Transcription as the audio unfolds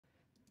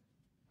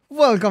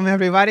Welcome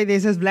everybody,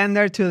 this is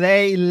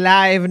Blender.Today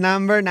live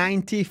number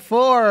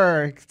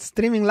 94,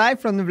 streaming live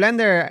from the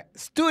Blender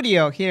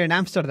studio here in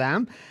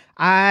Amsterdam.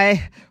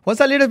 I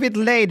was a little bit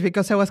late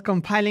because I was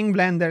compiling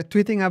Blender,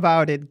 tweeting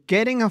about it,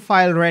 getting a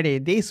file ready.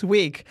 This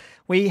week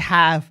we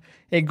have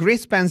a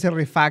grease pencil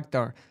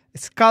refactor,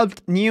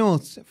 Sculpt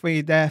News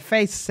with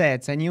face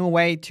sets, a new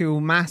way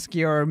to mask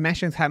your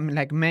meshes,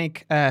 like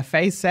make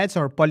face sets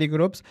or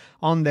polygroups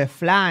on the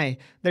fly.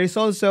 There is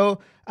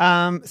also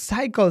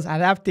Cycles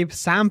adaptive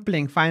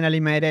sampling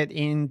finally made it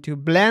into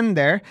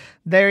Blender.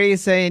 There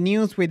is a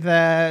news with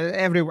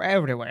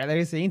everywhere. There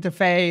is the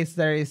interface.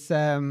 There is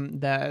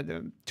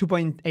the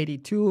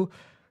 2.82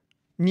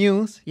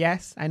 news.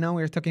 Yes, I know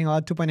we're talking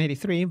about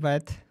 2.83,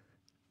 but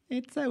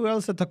we're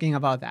also talking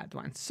about that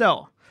one.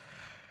 So,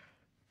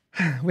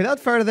 without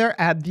further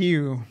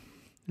ado,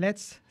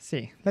 let's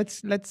see.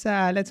 Let's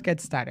get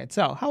started.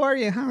 So, how are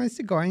you? How is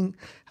it going?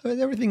 How is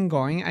everything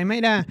going? I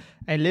made a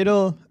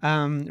little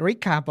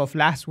recap of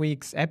last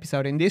week's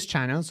episode in this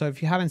channel. So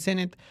if you haven't seen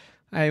it,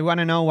 I want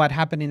to know what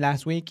happened in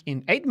last week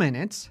in 8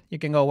 minutes. You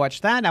can go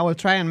watch that. I will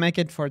try and make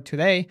it for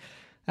today,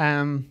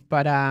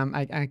 but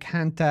I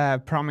can't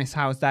promise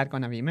how's that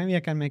gonna be. Maybe I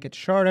can make it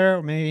shorter.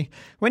 Or maybe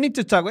we need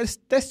to talk.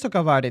 Let's talk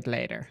about it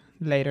later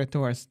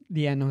towards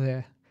the end of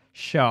the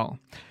show.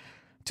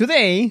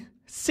 Today,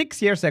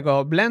 6 years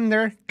ago,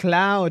 Blender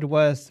Cloud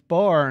was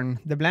born.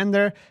 The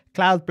Blender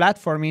Cloud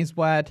platform is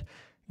what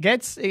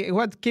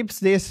keeps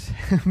this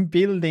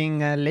building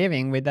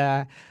living, with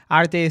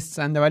artists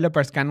and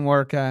developers can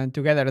work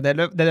together.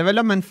 The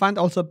development fund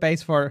also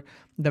pays for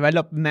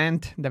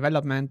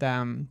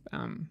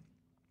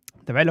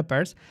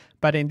developers,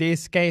 but in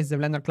this case, the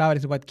Blender Cloud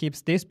is what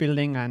keeps this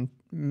building and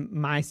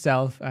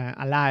myself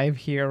alive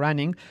here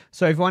running.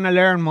 So if you want to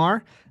learn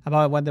more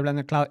about what the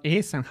Blender Cloud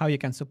is and how you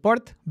can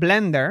support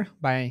Blender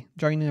by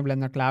joining the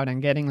Blender Cloud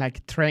and getting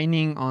like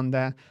training on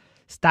the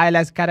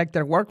stylized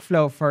character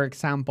workflow, for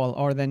example,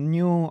 or the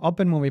new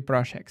OpenMovie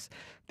projects.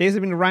 This has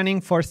been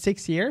running for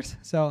 6 years.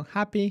 So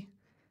happy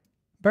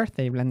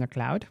birthday, Blender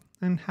Cloud,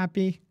 and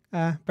happy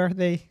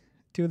birthday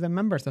to the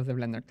members of the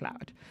Blender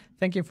Cloud.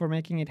 Thank you for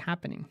making it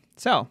happening.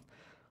 So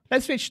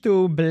let's switch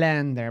to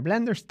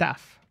Blender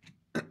stuff.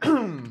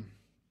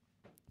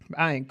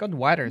 I got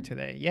water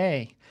today.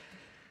 Yay.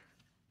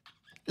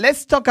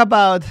 Let's talk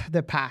about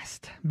the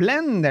past.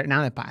 Blender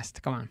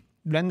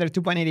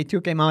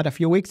 2.82 came out a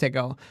few weeks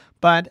ago,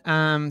 but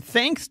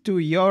thanks to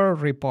your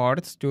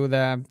reports, to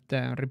the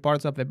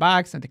reports of the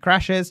bugs and the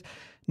crashes,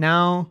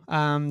 now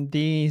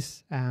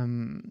these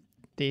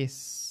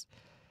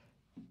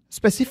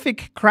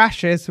specific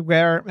crashes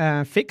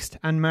were fixed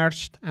and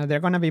merged. They're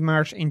going to be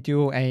merged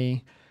into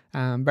a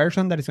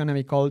version that is going to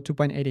be called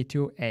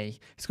 2.82a.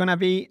 It's going to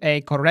be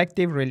a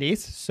corrective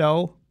release,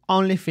 so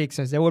only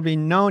fixes. There will be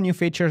no new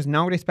features,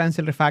 no grease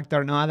pencil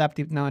refactor, no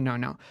adaptive,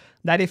 no.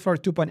 That is for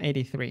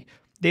 2.83.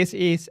 This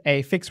is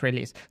a fixed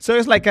release. So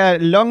it's like a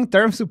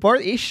long-term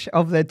support-ish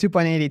of the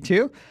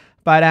 2.82,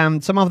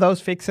 but some of those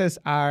fixes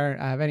are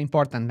very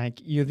important, like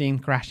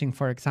UDIN crashing,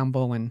 for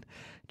example, when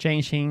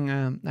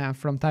changing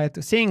from title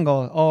to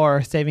single,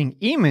 or saving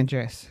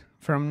images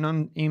from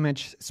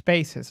non-image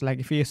spaces, like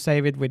if you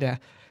save it with a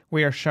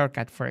weird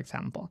shortcut, for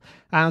example.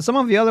 Some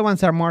of the other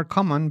ones are more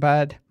common,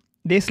 but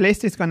this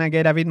list is going to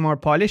get a bit more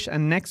polished,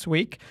 and next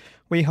week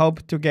we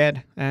hope to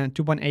get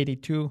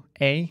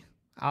 2.82a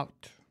out.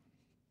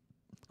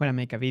 I'm going to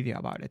make a video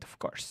about it, of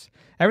course.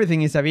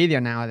 Everything is a video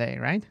nowadays,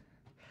 right?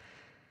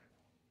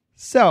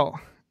 So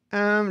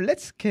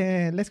let's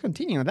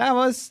continue. That's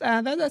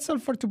all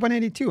for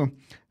 2.82.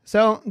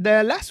 So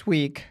the last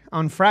week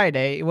on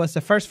Friday, it was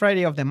the first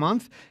Friday of the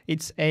month.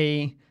 It's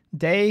a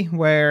day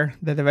where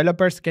the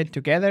developers get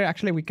together.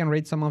 Actually, we can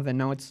read some of the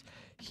notes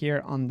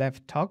here on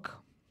Dev Talk.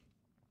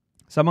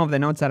 Some of the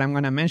notes that I'm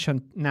going to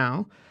mention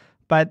now,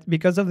 but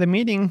because of the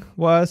meeting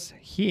was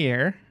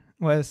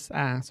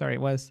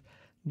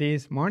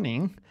this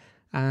morning,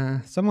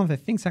 some of the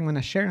things I'm going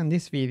to share on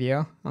this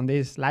video, on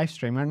this live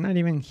stream, are not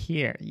even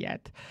here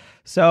yet.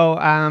 So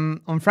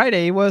on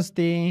Friday, it was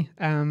the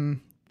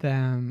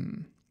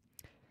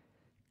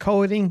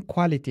coding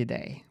quality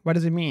day. What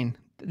does it mean?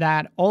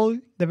 That all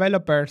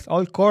developers,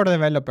 all core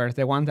developers,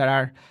 the ones that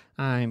are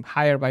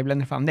hired by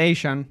Blender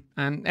Foundation,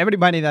 and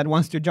everybody that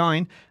wants to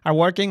join, are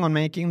working on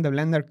making the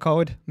Blender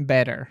code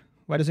better.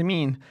 What does it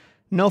mean?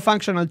 No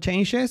functional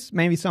changes,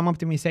 maybe some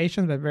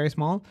optimizations, but very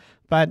small,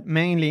 but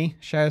mainly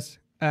just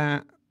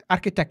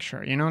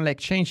architecture, like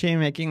changing,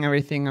 making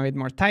everything a bit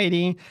more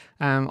tidy.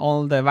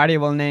 All the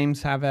variable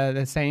names have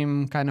the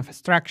same kind of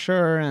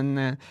structure,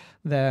 and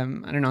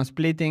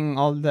splitting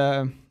all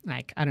the,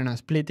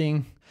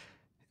 splitting.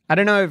 I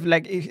don't know if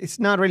it's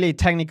not really a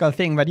technical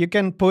thing, but you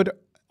can put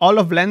all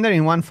of Blender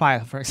in one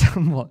file, for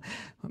example.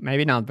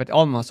 Maybe not, but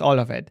almost all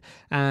of it.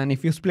 And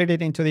if you split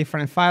it into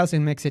different files, it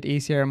makes it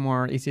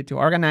more easy to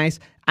organize.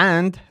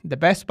 And the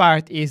best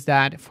part is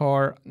that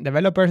for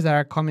developers that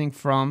are coming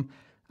from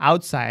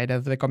outside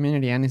of the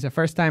community, and it's the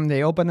first time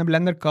they open the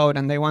Blender code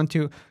and they want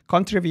to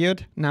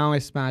contribute, now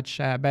it's much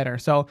better.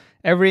 So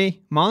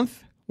every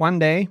month, one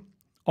day,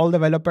 all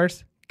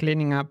developers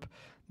cleaning up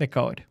the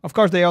code. Of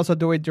course, they also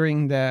do it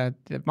during the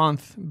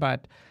month,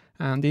 but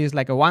this is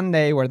like a one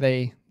day where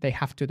they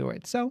have to do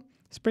it. So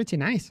it's pretty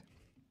nice.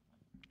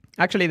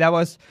 Actually, that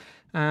was,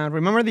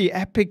 remember the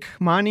epic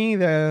money,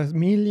 the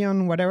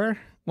million, whatever?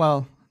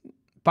 Well,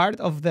 part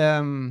of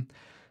the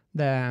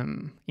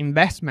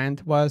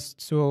investment was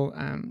to,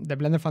 the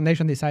Blender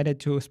Foundation decided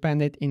to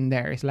spend it in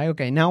there. It's like,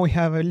 okay, now we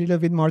have a little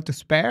bit more to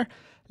spare.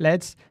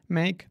 Let's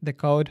make the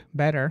code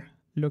better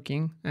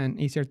looking and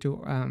easier to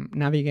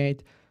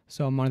navigate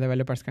so more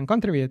developers can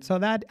contribute. So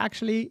that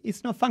actually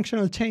is not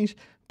functional change,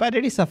 but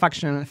it is a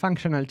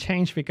functional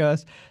change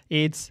because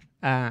it's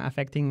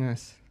affecting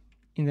us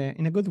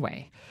in a good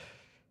way.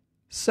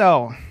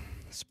 So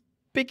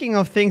speaking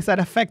of things that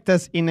affect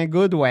us in a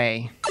good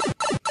way,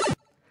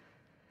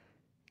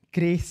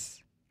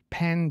 Grease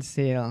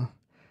Pencil,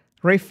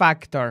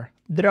 Refactor,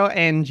 Draw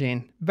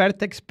Engine,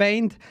 Vertex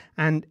Paint,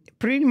 and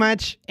pretty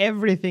much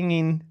everything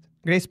in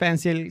Grease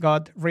Pencil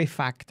got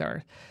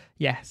refactored.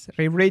 Yes,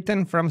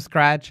 rewritten from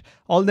scratch.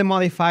 All the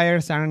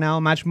modifiers are now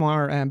much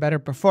more better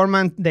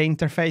performant. The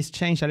interface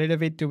changed a little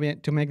bit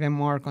to make them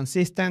more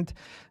consistent.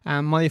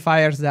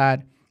 Modifiers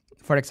that,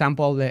 for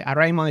example, the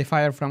array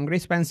modifier from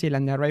Grease Pencil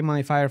and the array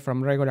modifier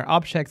from regular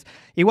objects,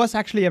 it was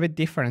actually a bit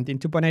different. In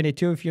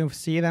 2.82, if you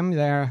see them,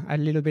 they're a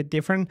little bit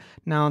different.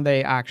 Now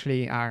they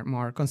actually are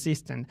more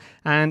consistent.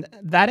 And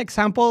that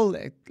example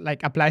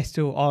like applies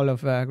to all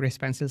of Grease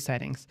Pencil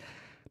settings.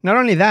 Not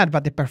only that,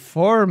 but the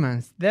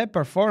performance.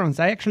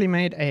 I actually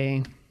made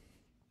a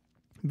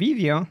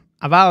video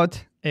about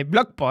a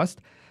blog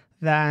post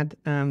that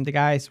the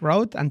guys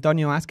wrote.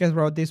 Antonio Vazquez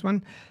wrote this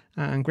one,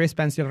 Grease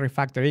Pencil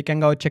Refactor. You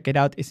can go check it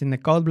out. It's in the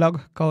code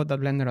blog,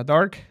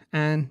 code.blender.org.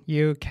 And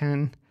you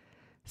can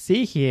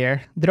see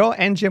here, Draw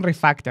Engine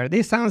Refactor.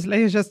 This sounds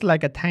like it's just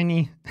like a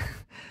tiny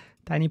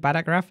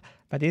paragraph,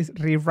 but it's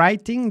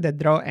rewriting the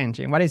Draw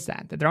Engine. What is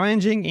that? The Draw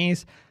Engine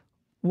is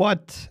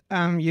what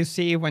you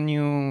see when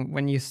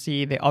you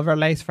see the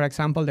overlays, for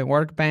example, the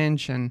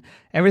workbench and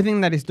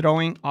everything that is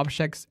drawing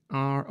objects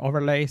or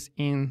overlays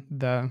in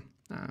the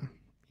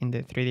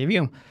 3D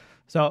view.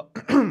 So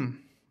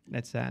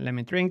let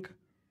me drink.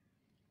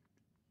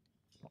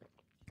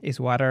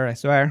 It's water, I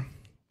swear.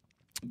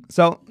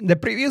 So the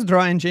previous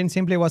Draw Engine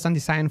simply wasn't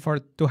designed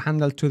to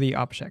handle 2D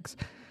objects,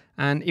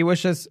 and it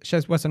was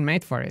just wasn't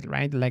made for it,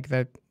 right? Like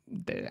the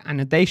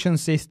annotation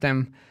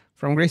system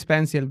from Grease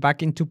Pencil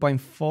back in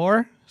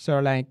 2.4, so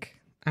like,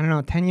 I don't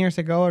know, 10 years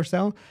ago or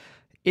so.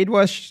 It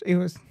was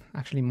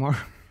actually more,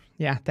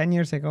 yeah, 10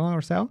 years ago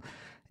or so.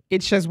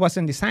 It just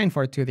wasn't designed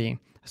for 2D.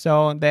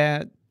 So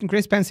the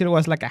Grease Pencil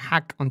was like a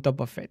hack on top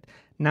of it.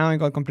 Now it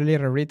got completely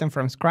rewritten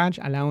from scratch,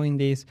 allowing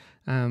this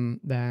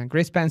the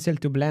Grease Pencil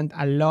to blend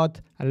a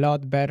lot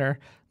better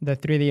the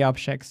 3D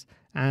objects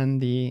and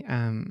the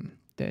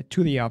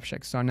 2D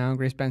objects. So now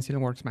Grease Pencil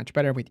works much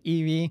better with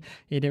Eevee.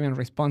 It even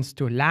responds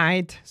to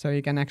light, so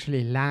you can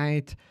actually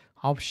light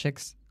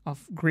objects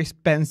of Grease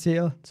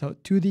Pencil. So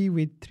 2D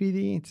with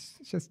 3D, it's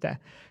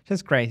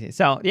just crazy.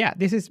 So yeah,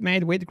 this is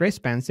made with Grease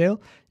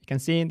Pencil. You can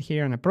see it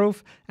here in a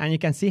proof, and you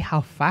can see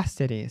how fast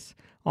it is.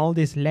 All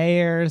these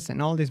layers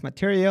and all these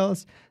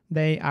materials,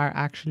 they are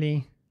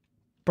actually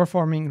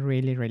performing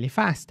really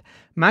fast,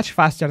 much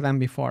faster than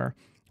before.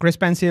 Grease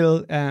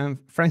Pencil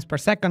frames per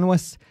second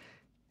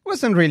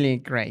wasn't really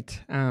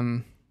great.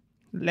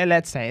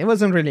 Let's say it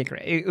wasn't really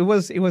great. It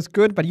was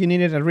good, but you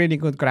needed a really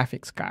good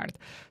graphics card.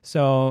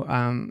 So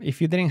if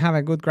you didn't have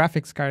a good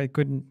graphics card, it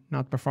could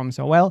not perform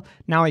so well.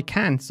 Now it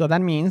can. So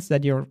that means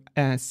that your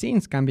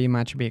scenes can be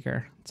much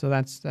bigger. So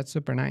that's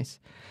super nice.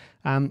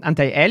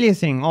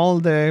 Anti-aliasing, all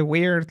the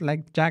weird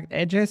like jagged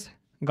edges,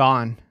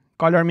 gone.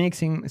 Color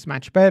mixing is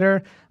much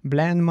better.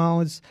 Blend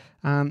modes,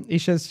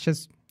 it's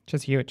just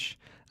huge.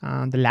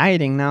 The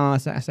lighting now,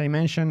 as I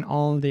mentioned,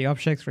 all the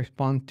objects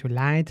respond to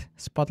light,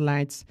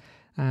 spotlights,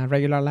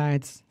 regular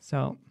lights.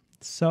 So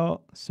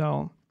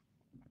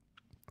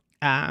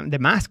the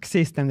mask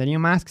system, the new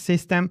mask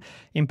system,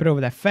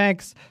 improved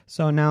effects.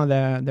 So now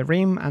the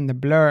rim and the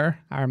blur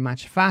are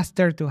much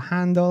faster to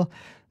handle.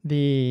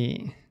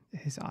 This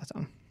is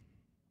awesome.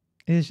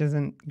 This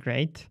isn't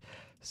great.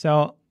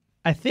 So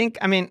I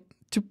mean,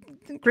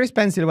 Grease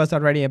Pencil was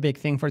already a big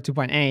thing for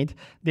 2.8.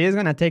 This is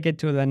gonna take it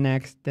to the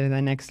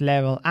next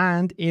level,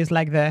 and is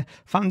like the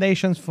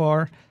foundations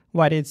for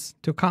what is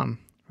to come,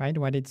 right?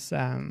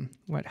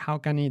 How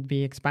can it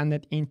be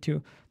expanded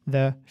into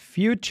the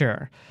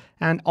future?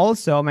 And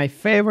also, my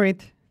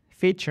favorite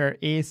feature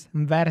is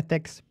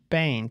Vertex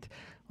Paint.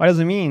 What does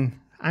it mean?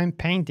 I'm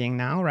painting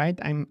now, right?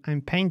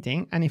 I'm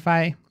painting, and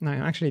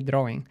I'm actually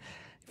drawing.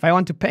 If I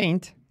want to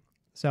paint,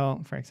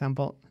 so for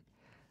example,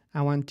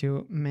 I want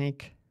to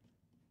make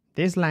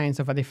these lines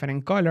of a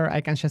different color,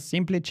 I can just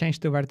simply change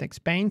to Vertex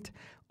Paint,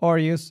 or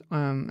use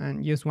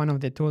one of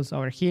the tools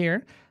over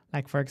here,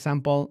 like for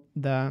example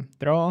the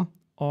draw,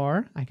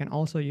 or I can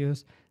also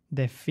use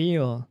the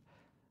fill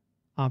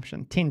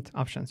option, tint.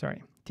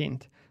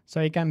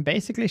 So you can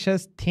basically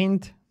just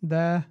tint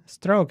the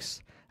strokes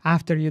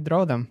after you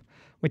draw them,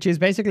 which is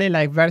basically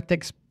like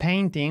vertex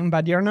painting,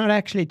 but you're not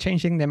actually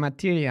changing the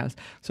materials.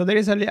 So there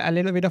is a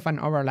little bit of an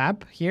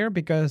overlap here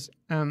because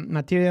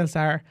materials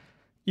are,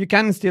 you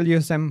can still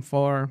use them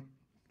for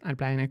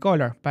applying a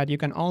color, but you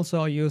can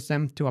also use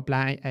them to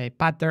apply a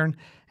pattern,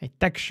 a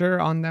texture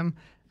on them,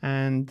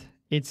 and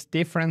it's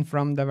different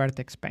from the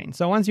vertex paint.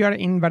 So once you are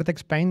in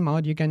vertex paint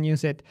mode, you can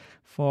use it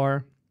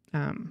for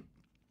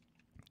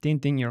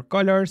tinting your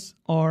colors,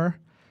 or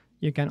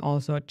you can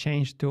also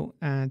change to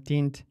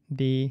tint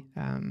the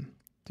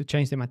to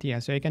change the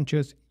material. So you can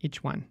choose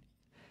each one,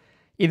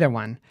 either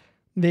one.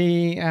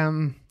 The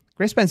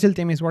Grace Pencil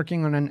team is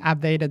working on an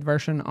updated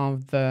version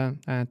of the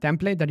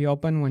template that you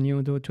open when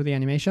you do 2D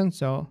animation.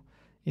 So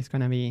it's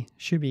gonna be,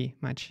 should be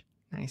much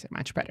nicer,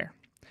 much better.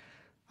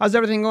 How's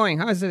everything going?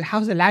 How's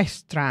the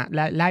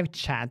live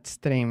chat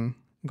stream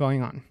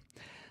going on?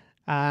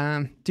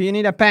 Do you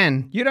need a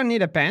pen? You don't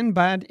need a pen,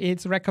 but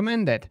it's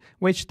recommended.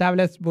 Which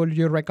tablets would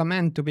you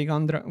recommend to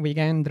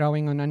begin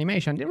drawing on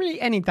animation?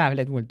 Really, any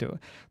tablet will do.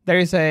 There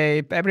is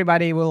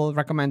everybody will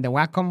recommend the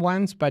Wacom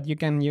ones, but you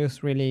can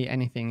use really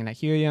anything like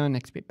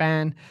Huion, XP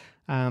Pen.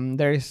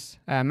 There's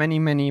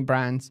many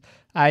brands.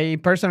 I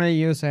personally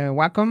use a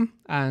Wacom,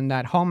 and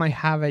at home I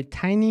have a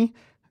tiny,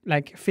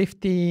 like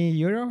 €50,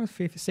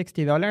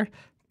 $60,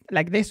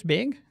 like this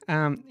big,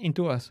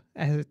 Intuos,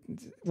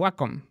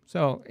 Wacom.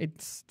 So it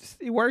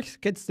works,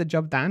 gets the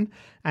job done,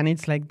 and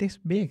it's like this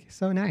big.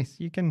 So nice.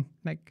 You can,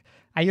 like,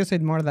 I use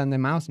it more than the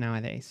mouse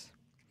nowadays.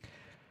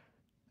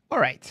 All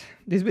right,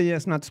 this video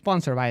is not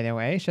sponsored, by the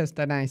way. It's just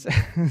a nice,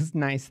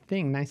 nice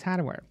thing, nice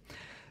hardware.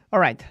 All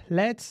right,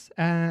 let's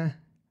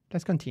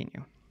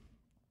continue.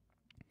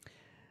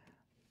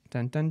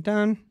 Dun dun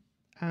dun.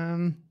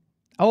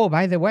 Oh,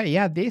 by the way,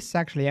 yeah, this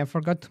actually I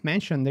forgot to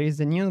mention. There is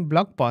a new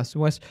blog post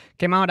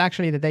came out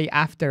actually the day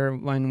after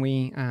when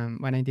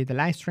I did the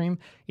live stream.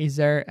 Is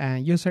there a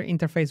user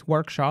interface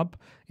workshop?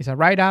 It's a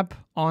write-up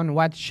on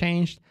what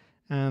changed,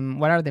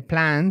 what are the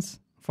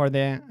plans for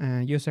the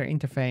user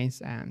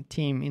interface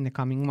team in the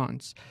coming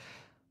months.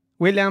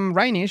 William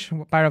Reinisch,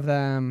 part of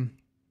the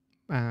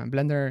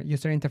Blender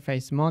user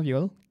interface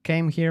module,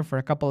 came here for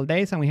a couple of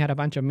days, and we had a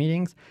bunch of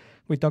meetings.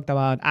 We talked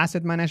about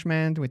asset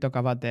management. We talked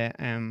about the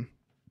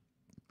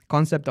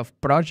concept of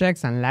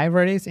projects and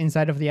libraries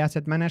inside of the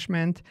asset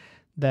management.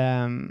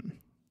 The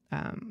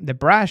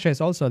brushes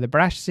also, the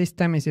brush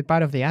system, is it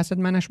part of the asset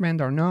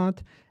management or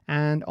not?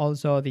 And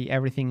also the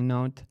Everything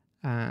Node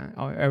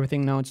or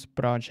Everything Nodes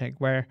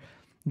project, where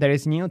there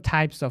is new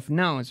types of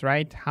nodes,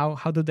 right?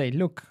 How do they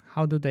look?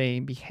 How do they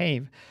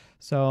behave?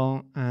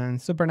 So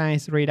super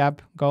nice read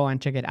up. Go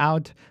and check it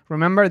out.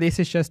 Remember, this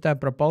is just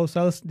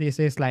proposals. This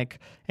is like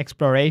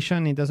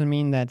exploration. It doesn't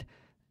mean that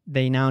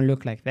they now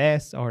look like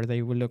this or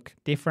they will look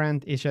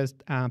different. It's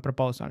just a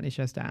proposal. It's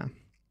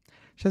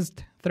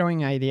just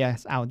throwing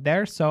ideas out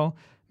there. So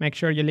make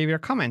sure you leave your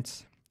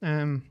comments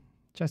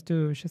just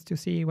to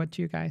see what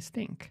you guys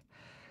think.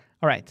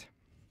 All right,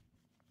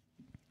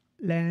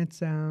 let's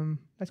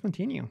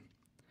continue.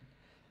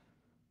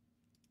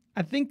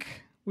 I think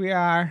we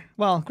are,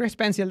 well, Grace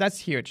Pencil, that's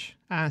huge.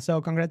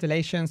 So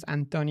congratulations,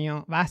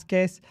 Antonio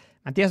Vazquez,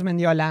 Matías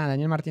Mendiola,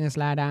 Daniel Martinez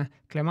Lara,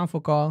 Clément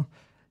Foucault,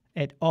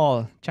 et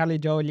al., Charlie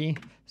Jolie.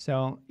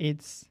 So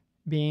it's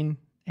been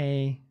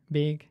a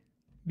big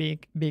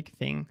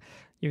thing.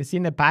 You've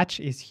seen the patch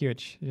is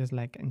huge, just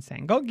like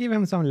insane. Go give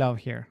him some love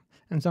here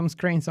and some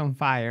screens on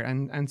fire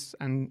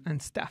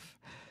and stuff.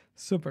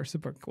 Super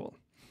cool.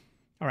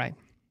 All right.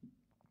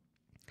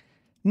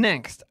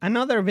 Next,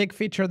 another big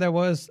feature that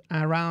was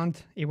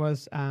around. It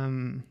was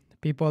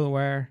people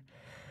were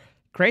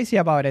crazy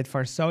about it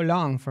for so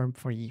long,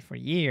 for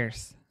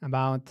years,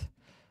 about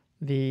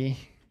the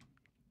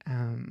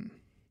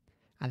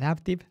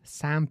adaptive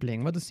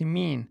sampling. What does it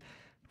mean?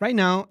 Right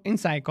now, in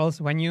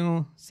Cycles, when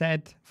you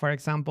set, for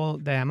example,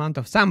 the amount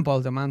of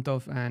samples, the amount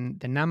of and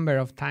the number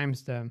of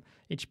times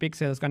each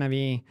pixel is going to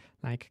be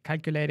like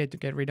calculated to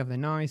get rid of the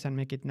noise and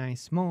make it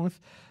nice, smooth.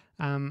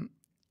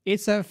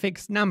 It's a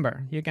fixed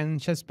number. You can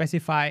just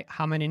specify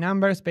how many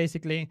numbers.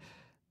 Basically,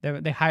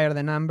 the higher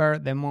the number,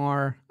 the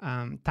more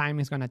time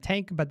it's going to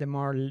take, but the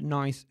more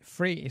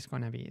noise-free it's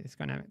going to be. It's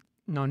going to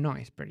no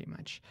noise, pretty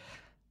much.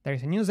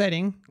 There's a new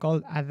setting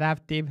called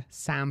adaptive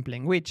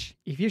sampling, which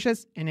if you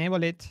just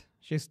enable it,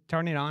 just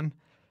turn it on,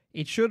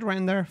 it should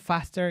render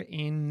faster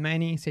in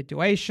many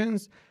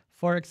situations.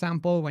 For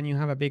example, when you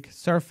have a big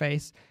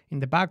surface in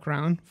the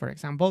background, for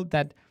example,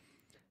 that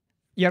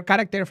your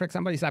character, for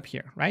example, is up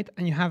here, right?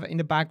 And you have in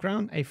the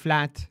background a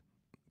flat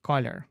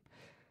color.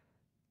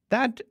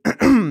 That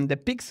the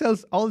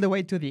pixels all the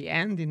way to the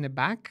end in the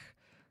back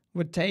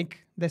would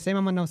take the same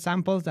amount of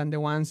samples than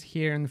the ones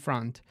here in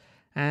front.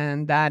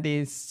 And that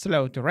is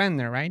slow to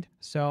render, right?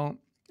 So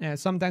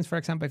sometimes, for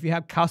example, if you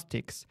have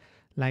caustics,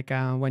 like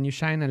when you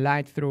shine a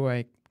light through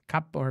a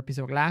cup or a piece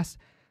of glass,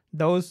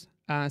 those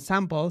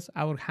samples,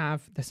 I would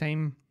have the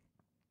same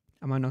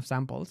amount of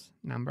samples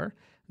number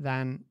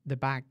than the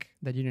back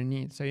that you don't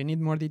need. So you need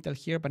more detail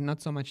here, but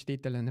not so much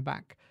detail in the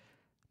back.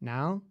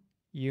 Now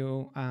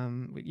you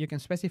can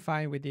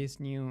specify with this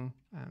new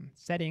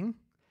setting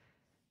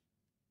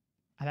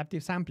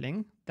adaptive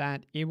sampling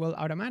that it will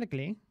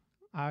automatically,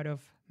 out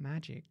of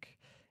magic,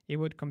 it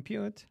would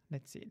compute.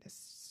 Let's see,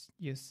 let's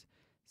use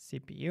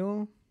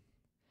CPU.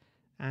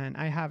 And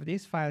I have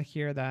this file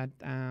here that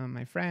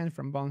my friend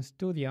from Bone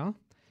Studio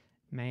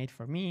made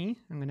for me.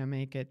 I'm going to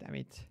make it a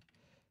bit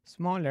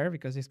smaller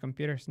because this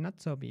computer is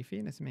not so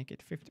beefy. Let's make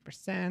it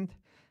 50%.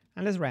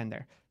 And let's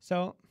render.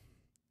 So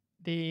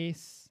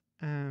this,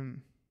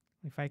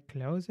 if I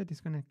close it,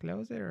 it's going to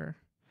close it. Or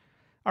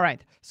all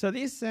right. So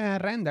this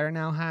render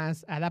now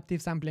has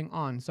adaptive sampling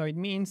on. So it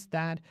means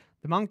that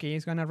the monkey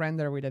is going to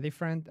render with a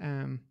different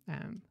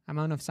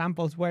amount of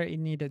samples where it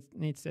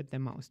needs it the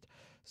most.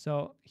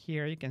 So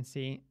here you can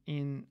see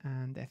in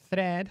the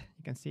thread,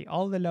 you can see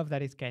all the love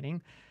that it's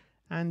getting.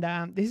 And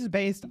this is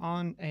based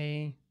on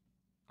a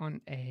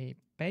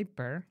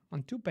paper,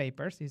 on 2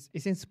 papers.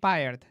 It's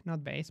inspired,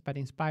 not based, but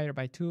inspired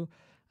by 2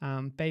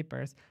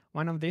 papers.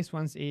 One of these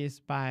ones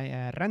is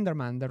by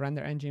Renderman, the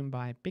render engine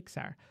by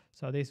Pixar.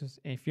 So this is,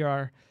 if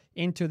you're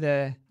into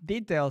the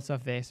details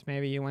of this,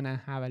 maybe you want to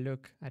have a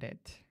look at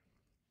it.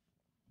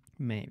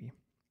 Maybe.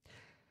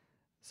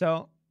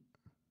 So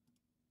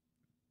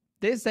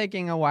this is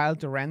taking a while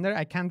to render.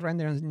 I can't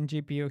render on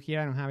GPU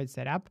here. I don't have it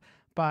set up,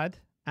 but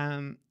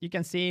you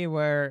can see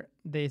where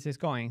this is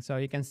going. So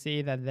you can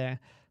see that the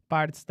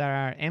parts that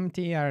are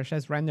empty are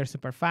just rendered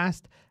super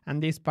fast,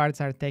 and these parts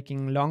are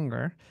taking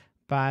longer.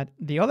 But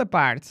the other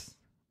parts,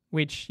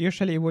 which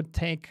usually would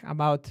take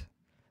about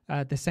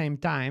the same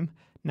time,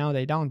 now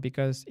they don't,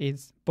 because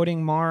it's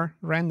putting more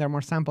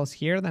samples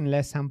here than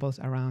less samples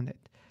around it.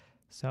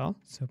 So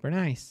super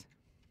nice.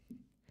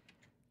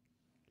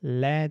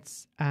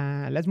 Let's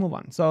move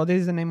on. So this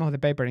is the name of the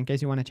paper in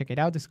case you want to check it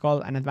out. It's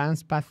called An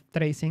Advanced Path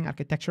Tracing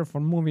Architecture for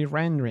Movie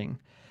Rendering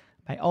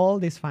by all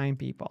these fine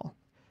people.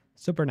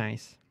 Super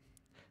nice.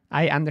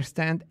 I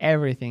understand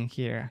everything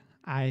here.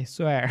 I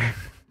swear.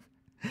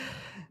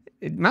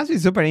 It must be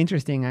super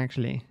interesting,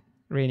 actually,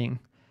 reading.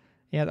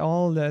 You had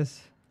all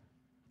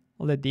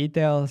the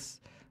details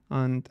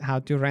on how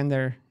to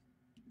render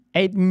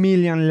 8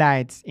 million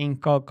lights in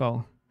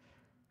Coco.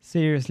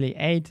 Seriously,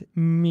 8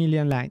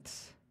 million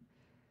lights.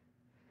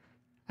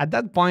 At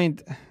that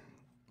point,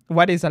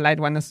 what is a light?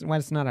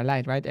 What's not a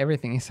light, right?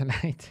 Everything is a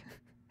light.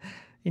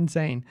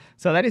 Insane.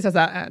 So that is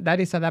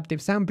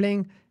adaptive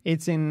sampling.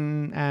 It's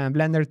in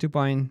Blender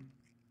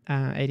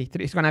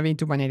 2.83. It's going to be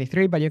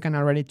 2.83, but you can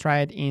already try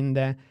it in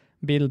the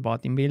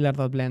buildbot, in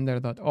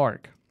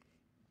builder.blender.org.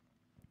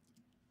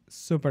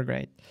 Super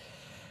great.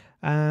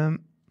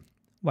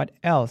 What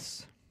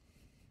else?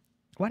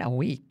 What a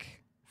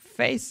week.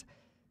 Face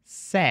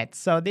Sets.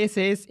 So this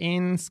is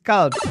in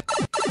Sculpt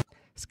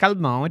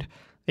mode.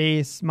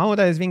 This mode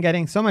has been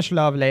getting so much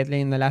love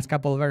lately in the last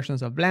couple of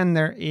versions of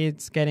Blender.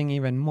 It's getting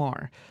even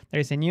more. There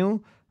is a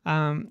new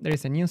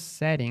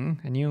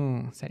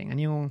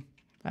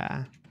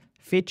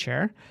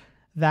feature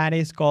that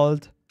is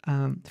called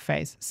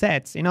Face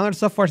Sets. In other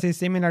softwares, it's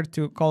similar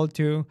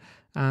to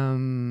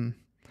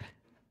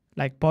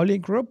like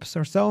polygroups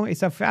or so.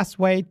 It's a fast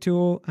way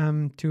to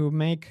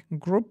make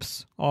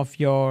groups of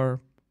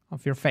your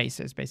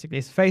faces. Basically,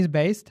 it's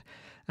face-based.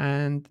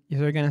 And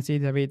you're going to see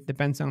that it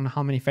depends on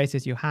how many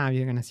faces you have.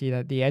 You're going to see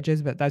that the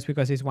edges, but that's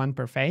because it's one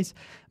per face.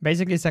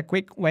 Basically, it's a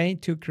quick way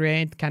to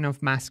create kind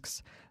of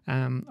masks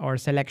or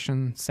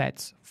selection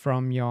sets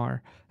from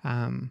your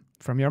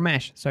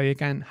mesh, so you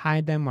can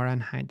hide them or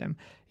unhide them.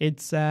 It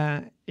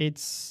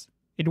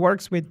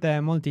works with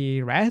the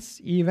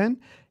multi-res even.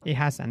 It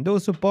has undo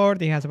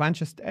support. It has a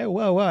bunch of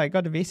whoa! I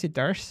got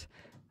visitors.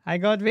 Oh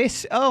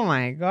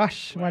my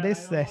gosh! Well, what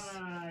is this?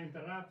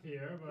 Interrupt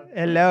here, but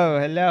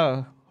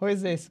hello. Who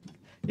is this?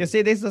 You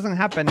see, this doesn't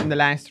happen in the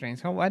live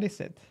streams. What is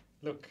it?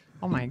 Look.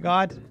 Oh my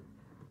God.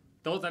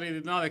 Totally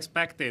did not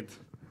expect it.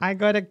 I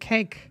got a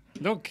cake.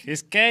 Look,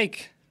 it's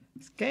cake.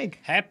 It's cake.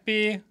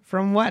 Happy.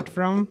 From what?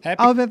 From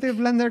Happy the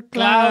Blender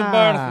Cloud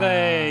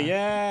birthday.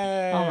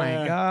 Yeah. Oh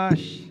my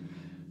gosh.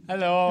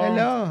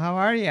 Hello. How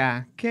are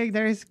you? Cake,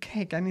 there is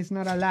cake and it's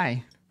not a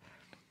lie.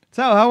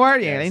 So, how are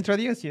you? Yes. I'll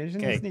introduce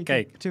you.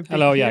 Cake.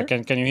 Hello, yeah.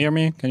 Can you hear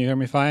me? Can you hear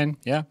me fine?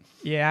 Yeah?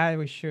 Yeah,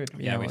 we should.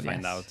 Yeah, we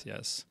find out,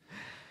 yes.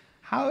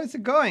 How is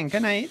it going?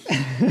 Can I eat?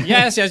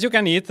 yes, you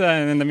can eat.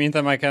 And in the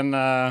meantime, I can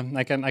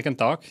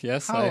talk.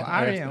 Yes. How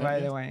are you, by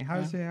the way?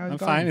 How's it I'm going?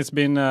 fine. It's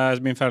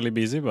been fairly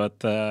busy,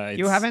 but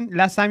you haven't.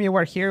 Last time you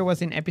were here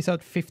was in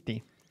episode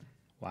 50.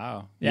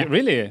 Wow. Yeah.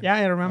 Really? Yeah,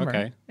 I remember.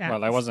 Okay. Yeah.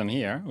 Well, I wasn't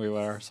here. We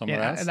were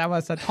somewhere else. That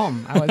was at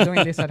home. I was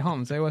doing this at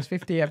home, so it was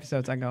 50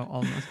 episodes ago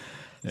almost.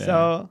 Yeah.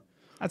 So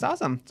that's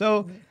awesome.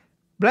 So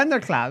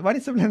Blender Cloud. What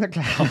is a Blender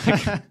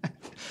Cloud?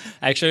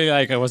 Actually,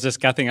 I was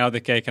just cutting out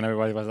the cake and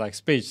everybody was like,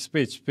 speech.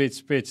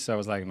 So I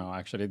was like, no,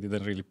 actually, I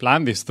didn't really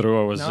plan this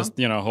through. I was just,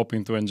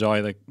 hoping to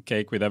enjoy the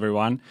cake with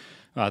everyone.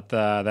 But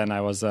then I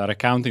was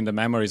recounting the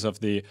memories of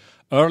the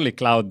early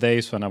cloud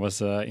days when I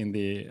was in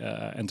the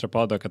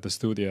Entrepodok at the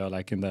studio,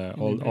 like in the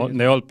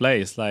old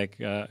place, like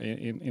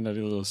in a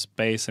little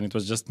space, and it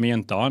was just me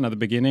and Ton at the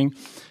beginning,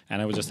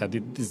 and I would just have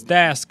this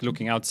desk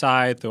looking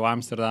outside to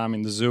Amsterdam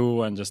in the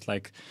zoo, and just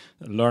like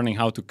learning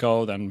how to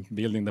code and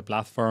building the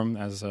platform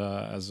as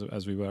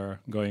we were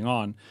going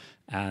on,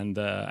 and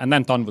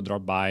then Ton would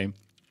drop by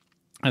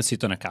and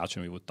sit on a couch,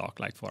 and we would talk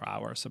like for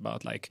hours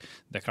about like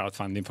the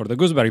crowdfunding for the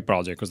Gooseberry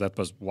project, because that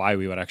was why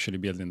we were actually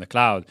building the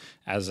cloud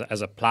as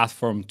a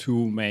platform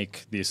to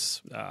make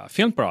this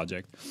film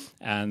project,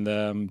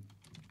 and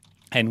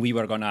we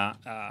were gonna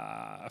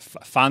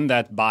fund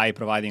that by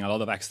providing a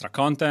lot of extra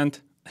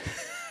content.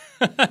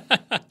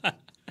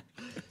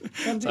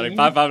 Sorry,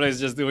 Pablo is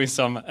just doing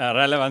some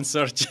relevant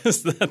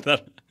searches that are.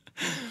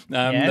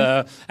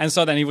 And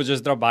so then he would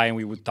just drop by, and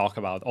we would talk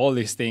about all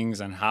these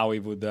things and how he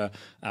would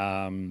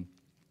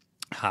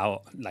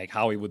how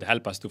it would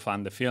help us to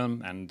fund the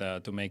film and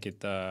to make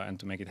it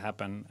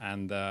happen,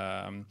 and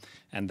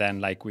then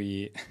like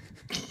we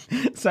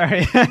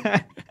sorry.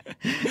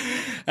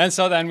 And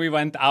so then we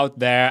went out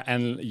there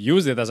and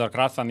used it as our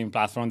crowdfunding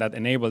platform that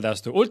enabled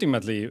us to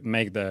ultimately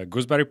make the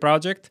Gooseberry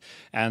project.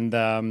 And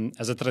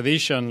as a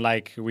tradition,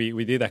 like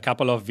we did a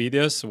couple of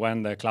videos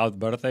when the cloud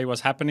birthday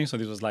was happening. So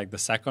this was like the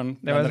second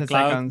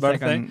cloud birthday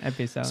second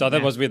episode. So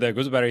that was with the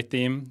Gooseberry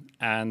team.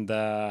 And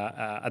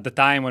at the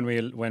time when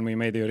we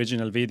made the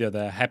original video,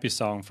 the Happy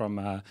song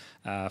from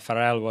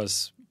Pharrell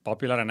was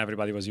popular, and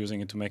everybody was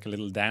using it to make a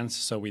little dance.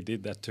 So we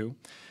did that too.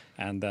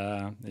 And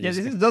this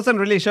doesn't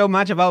really show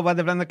much about what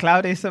the Blender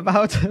Cloud is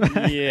about.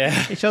 Yeah.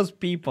 It shows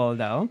people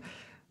though.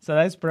 So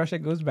that's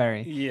Project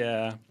Gooseberry.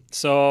 Yeah.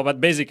 So, but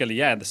basically,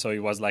 yeah. So it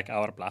was like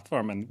our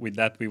platform, and with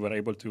that, we were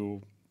able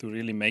to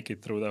really make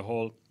it through the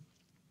whole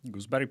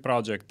Gooseberry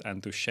project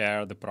and to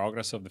share the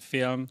progress of the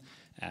film,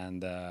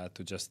 and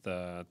to just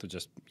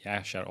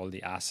share all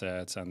the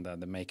assets and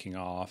the making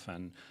of,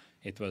 and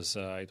it was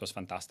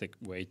fantastic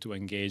way to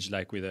engage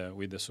like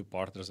with the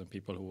supporters and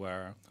people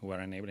who were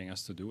enabling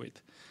us to do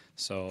it.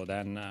 So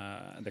then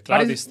the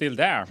cloud is still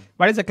there.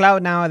 What is the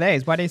cloud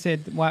nowadays? What is it?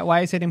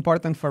 Why is it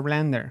important for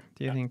Blender,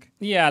 do you think?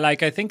 Yeah,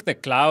 like I think the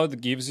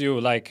cloud gives you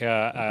like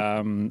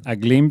a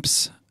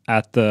glimpse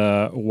at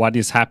what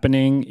is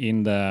happening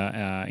in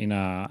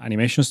a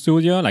animation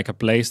studio, like a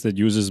place that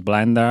uses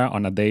Blender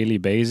on a daily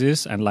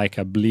basis, and like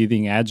a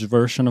bleeding edge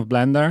version of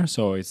Blender.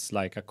 So it's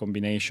like a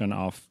combination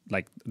of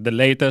like the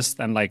latest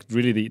and like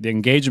really the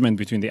engagement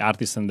between the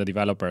artists and the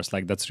developers.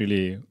 Like that's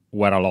really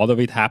where a lot of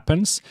it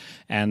happens.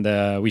 And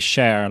we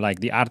share, like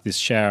the artists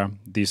share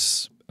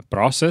this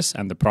process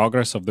and the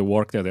progress of the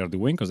work that they're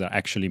doing, because they're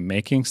actually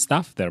making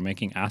stuff. They're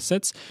making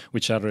assets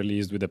which are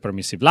released with a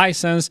permissive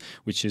license,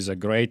 which is a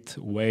great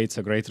way. It's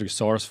a great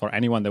resource for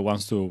anyone that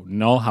wants to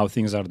know how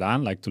things are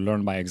done, like to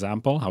learn by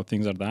example how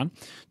things are done,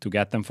 to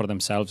get them for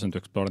themselves and to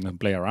explore them and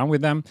play around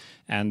with them.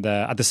 And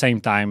at the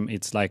same time,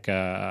 it's like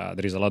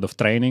there is a lot of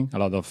training, a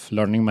lot of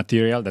learning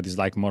material that is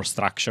like more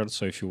structured.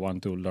 So if you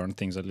want to learn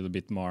things a little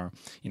bit more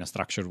in a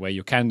structured way,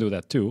 you can do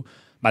that too.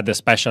 But the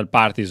special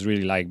part is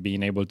really like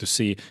being able to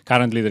see.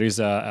 Currently, there is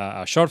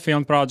a short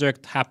film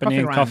project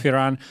happening, Coffee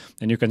Run,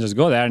 and you can just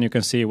go there and you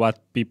can see what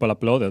people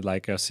uploaded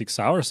like 6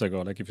 hours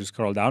ago. Like if you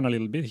scroll down a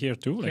little bit here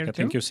too, like I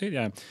think you see,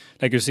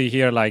 like you see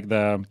here like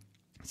the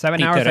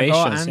 7 hours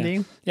ago,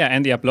 Andy. Yeah,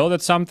 Andy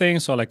uploaded something.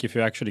 So like if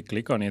you actually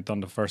click on it on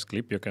the first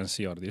clip, you can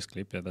see, or this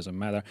clip, it doesn't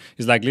matter.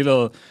 It's like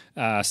little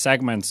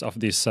segments of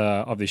this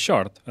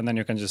short, and then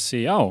you can just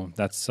see, oh,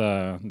 that's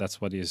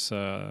what is.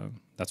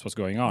 That's what's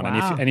going on.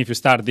 Wow. And if you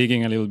start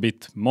digging a little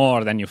bit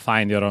more, then you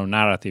find your own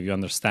narrative. You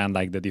understand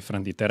like the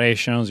different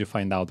iterations. You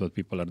find out what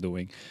people are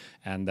doing,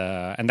 and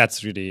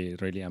that's really,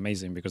 really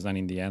amazing, because then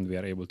in the end we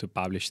are able to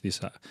publish this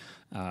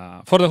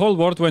for the whole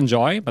world to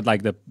enjoy. But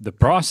like the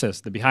process,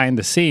 the behind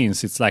the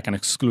scenes, it's like an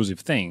exclusive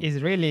thing.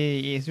 It's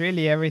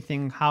really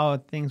everything how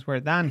things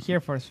were done here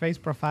for face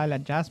profile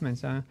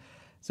adjustments.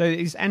 So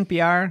it's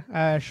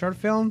NPR short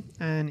film,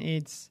 and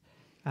it's.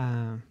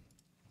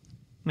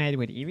 Made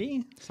with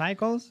Eevee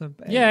cycles.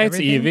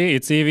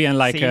 It's Eevee, and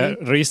like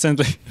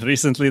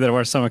recently there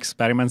were some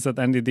experiments that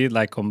Andy did,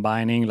 like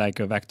combining like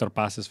vector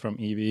passes from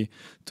Eevee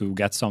to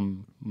get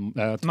some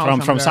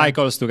from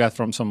cycles to get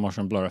from some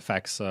motion blur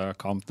effects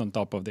comped on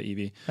top of the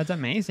Eevee. That's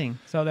amazing.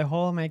 So the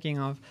whole making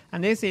of,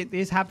 and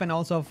this happened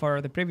also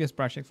for the previous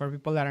project. For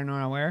people that are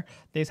not aware,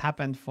 this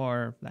happened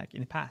for like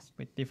in the past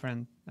with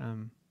different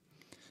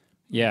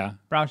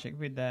project.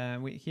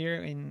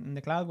 Here in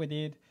the cloud we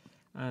did.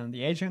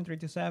 The Asian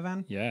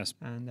 327. Yes,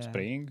 and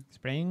Spring.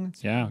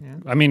 Yeah.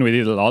 I mean, we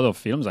did a lot of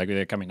films, like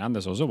the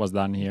Caminandes also was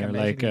done here.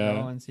 You can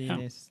go and see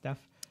this stuff.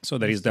 So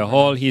there is the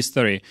whole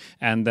history,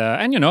 and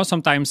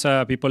sometimes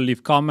people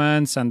leave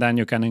comments, and then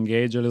you can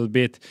engage a little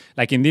bit.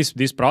 Like in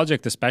this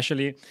project,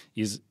 especially,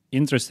 is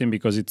interesting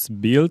because it's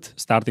built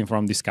starting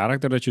from this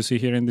character that you see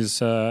here in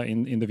this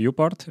in the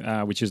viewport,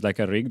 which is like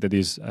a rig that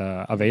is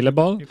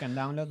available. You can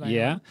download.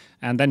 Yeah,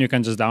 and then you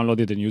can just download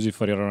it and use it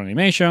for your own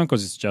animation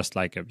because it's just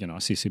like a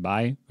CC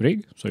BY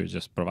rig. So you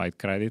just provide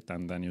credit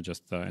and then you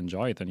just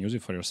enjoy it and use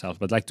it for yourself.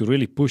 But like to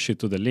really push it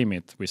to the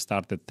limit, we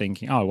started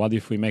thinking, oh, what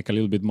if we make a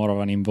little bit more of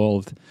an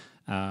involved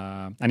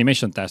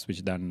animation test,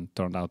 which then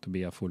turned out to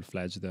be a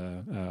full-fledged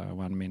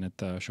 1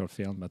 minute short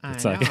film. But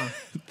it's like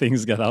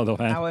things get out of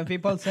hand. Now when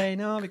people say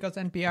no because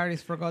NPR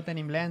is forgotten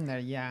in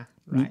Blender, yeah,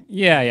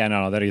 right.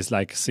 No, there is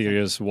like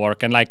serious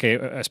work, and like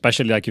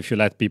especially like if you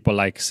let people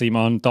like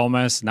Simon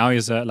Thomas, now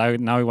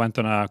he went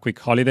on a quick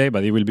holiday,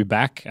 but he will be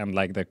back, and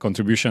like the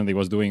contribution he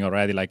was doing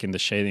already like in the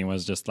shading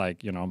was just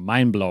like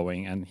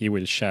mind-blowing, and he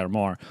will share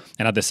more.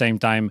 And at the same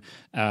time,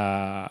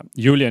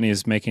 Julian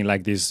is making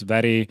like this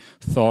very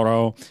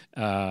thorough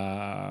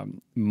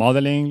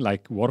modeling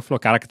like workflow,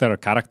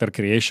 character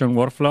creation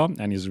workflow,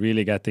 and is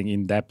really getting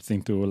in depth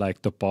into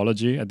like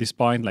topology at this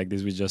point. Like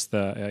this,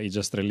 he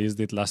just released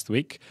it last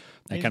week.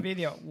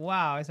 Video,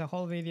 wow, it's a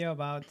whole video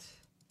about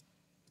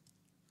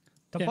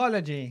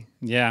topology.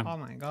 Yeah. Oh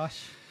my gosh.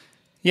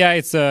 Yeah,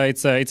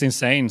 it's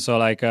insane. So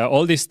like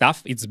all this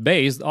stuff, it's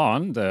based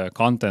on the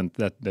content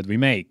that we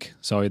make.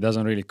 So it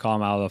doesn't really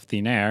come out of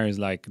thin air. It's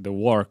like the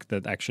work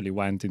that actually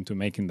went into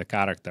making the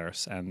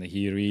characters, and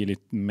he really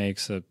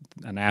makes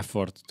an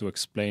effort to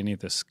explain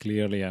it as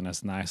clearly and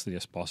as nicely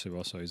as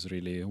possible. So it's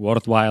really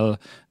worthwhile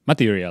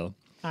material.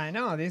 I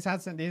know this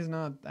is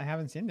not. I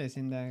haven't seen this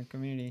in the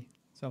community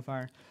so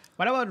far.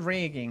 What about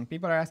rigging?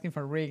 People are asking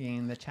for rigging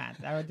in the chat.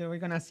 Are we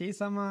gonna see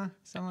some of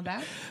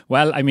that?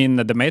 Well, I mean,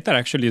 the Mater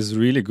actually is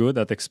really good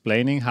at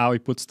explaining how he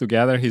puts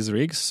together his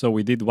rigs. So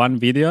we did one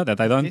video that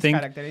I don't think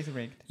this character is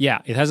rigged.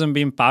 Yeah, it hasn't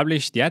been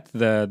published yet.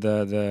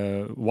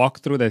 The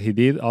walkthrough that he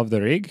did of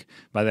the rig,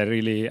 but I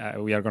really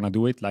we are gonna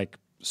do it like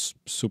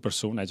super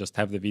soon. I just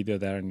have the video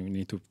there, and we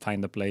need to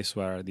find a place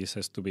where this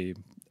has to be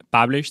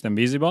published and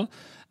visible.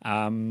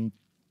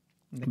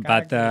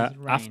 But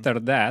after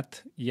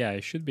that,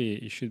 it should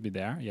be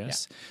there.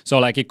 Yes. Yeah. So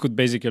like it could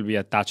basically be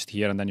attached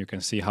here, and then you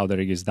can see how the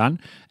rig is done.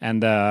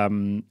 And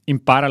in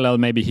parallel,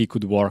 maybe he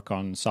could work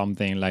on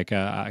something like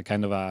a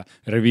kind of a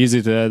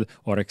revisited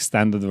or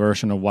extended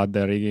version of what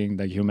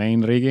the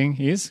humane rigging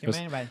is.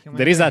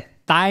 There is a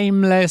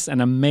timeless and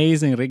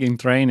amazing rigging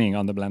training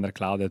on the Blender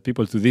Cloud that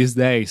people to this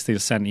day still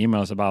send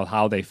emails about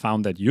how they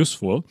found that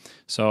useful.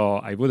 So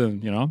I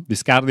wouldn't,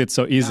 discard it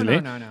so easily.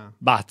 No.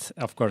 But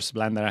of course,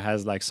 Blender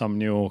has like some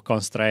new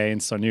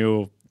constraints or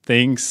new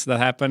things that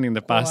happened in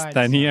the past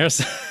 10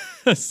 years.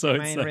 So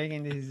main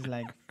rigging, this is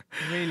like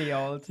really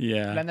old.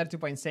 Yeah. Blender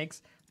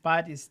 2.6.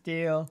 But it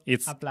still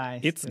applies.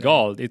 It's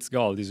gold. It's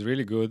gold. It's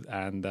really good.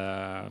 And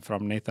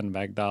from Nathan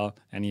Begdal,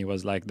 and he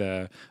was like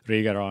the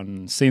rigger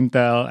on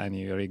Sintel, and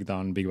he rigged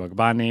on Big Bug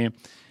Bunny.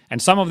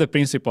 And some of the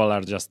principles are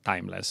just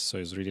timeless. So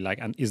it's really like,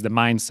 and it's the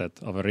mindset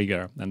of a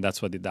rigger, and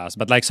that's what it does.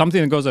 But like something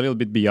that goes a little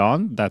bit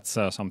beyond, that's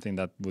something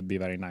that would be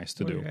very nice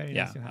to do.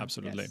 Nice to have.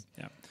 Absolutely. Yes.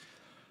 Yeah.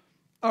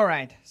 All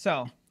right.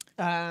 So.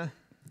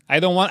 I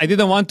didn't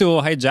want to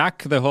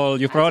hijack the whole.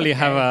 You probably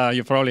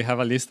have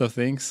a list of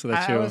things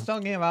that I was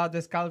talking about the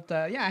Sculpt.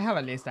 I have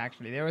a list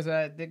actually. There was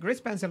the Grease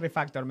Pencil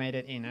Refactor made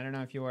it in. I don't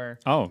know if you were.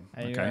 Oh,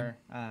 okay.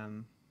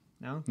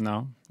 No.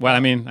 No. Well,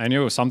 I mean, I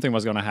knew something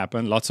was going to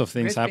happen. Lots of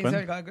things happened.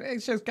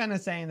 It's just kind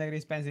of saying the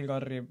Grease Pencil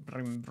got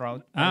rewritten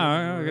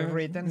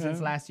since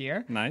last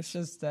year. Nice.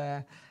 It's just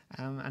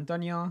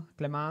Antonio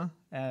Clement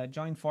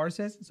joined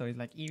forces, so it's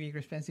like Eevee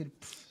Grease Pencil.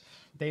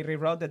 They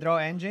rewrote the draw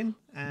engine,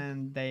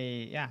 and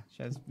they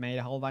just made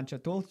a whole bunch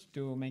of tools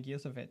to make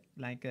use of it,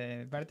 like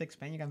vertex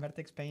paint. You can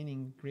vertex paint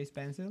in Grease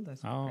Pencil.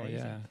 That's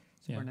crazy.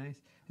 Super nice.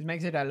 It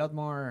makes it a lot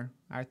more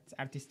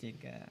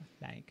artistic.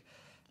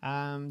 Then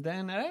I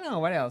don't know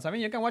what else. I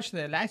mean, you can watch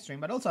the live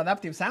stream, but also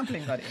adaptive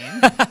sampling got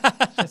in.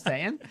 Just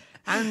saying.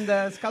 And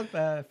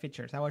Sculpt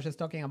features. I was just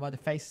talking about the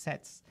face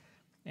sets.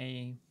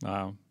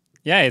 Wow.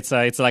 Yeah, it's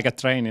like a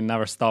train; it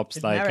never stops.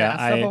 It's like never an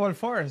unstoppable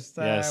force.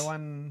 Yes.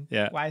 One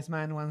wise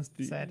man once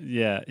said.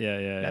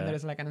 Blender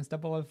is like an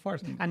unstoppable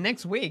force. And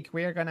next week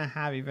we are gonna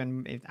have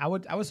I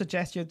would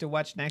suggest you to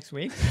watch next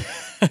week.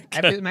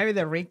 Okay. Maybe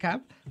the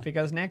recap,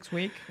 because next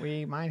week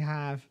we might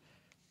have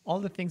all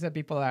the things that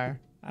people are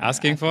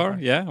asking for.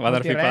 Yeah, what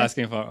are people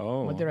asking for?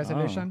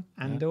 Multi-resolution,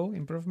 undo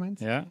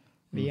improvements. Yeah,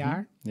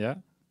 VR. Yeah.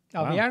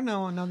 Oh, VR,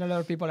 not a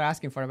lot of people are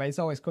asking for it, but it's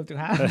always cool to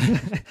have.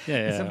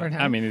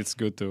 I mean, it's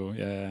good to,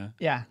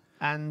 Yeah,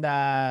 and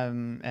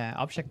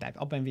object type,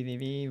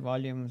 OpenVDV,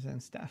 volumes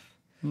and stuff.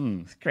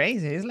 It's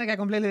crazy. It's like a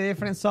completely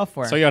different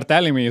software. So you're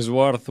telling me it's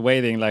worth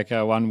waiting like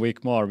 1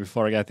 week more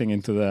before getting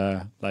into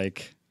the,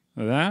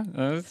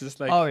 it's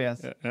just like... Oh,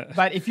 yes.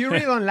 But if you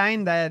read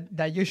online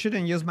that you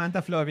shouldn't use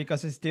MantaFlow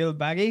because it's still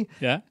buggy,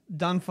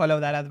 don't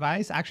follow that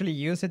advice. Actually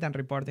use it and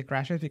report the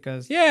crashes,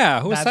 because... Yeah,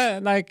 who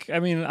said,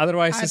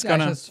 otherwise it's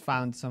gonna... I just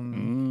found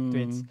some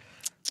tweets.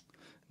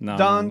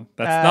 No,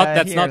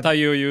 that's not how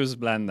you use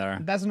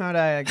Blender. That's not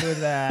a good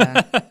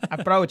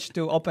approach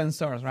to open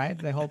source, right?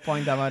 The whole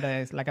point about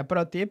it is like a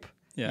pro tip.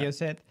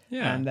 use it,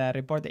 and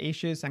report the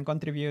issues and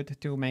contribute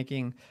to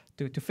making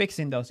to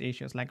fixing those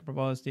issues. Like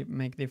propose to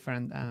make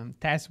different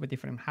tests with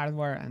different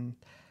hardware, and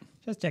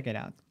just check it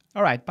out.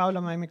 All right,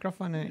 Pablo, my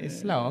microphone is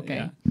slow. Okay.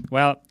 Yeah.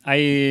 Well,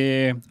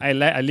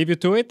 I leave you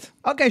to it.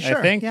 Okay, sure.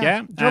 I think,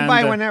 Drop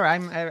by whenever.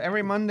 I'm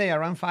every Monday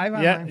around 5.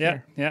 I'm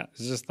here.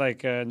 It's just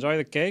like enjoy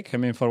the cake. I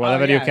mean, for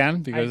whatever you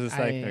can, because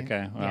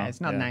okay. Well,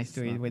 it's not nice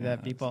to eat with the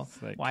people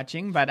like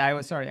watching. But I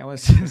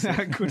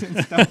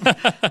couldn't stop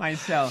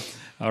myself.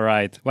 All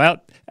right. Well,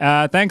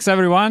 thanks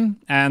everyone,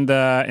 and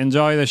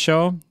enjoy the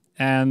show.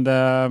 And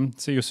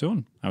see you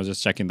soon. I was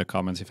just checking the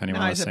comments if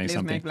anyone was saying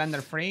something. Please make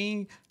Blender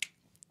free.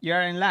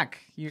 You're in luck.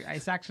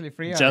 It's actually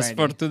free just already.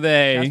 For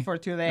today. Just for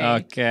today.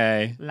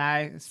 Okay.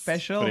 Live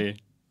special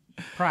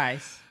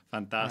price.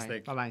 Fantastic.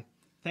 Right, bye-bye.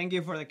 Thank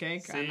you for the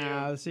cake, and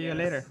I'll see you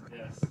later.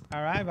 Yes.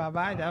 All right,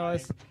 bye-bye.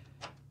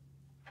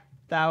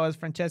 That was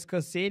Francesco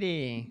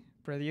Citi,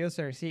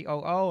 producer,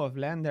 COO of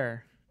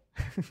Blender.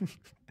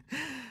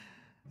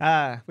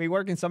 We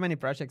work in so many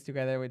projects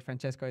together with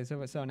Francesco. It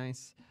was so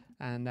nice.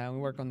 And we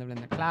work on the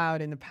Blender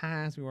Cloud in the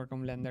past. We work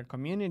on Blender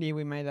Community.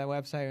 We made a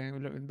website,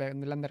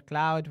 Blender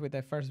Cloud, with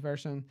the first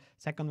version.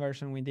 Second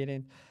version, we did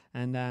it.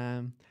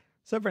 And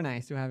super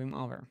nice to have him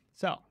over.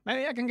 So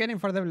maybe I can get him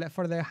for the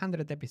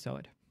 100th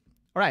episode.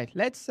 All right,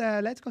 let's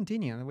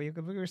continue. We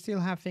still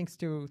have things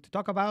to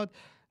talk about.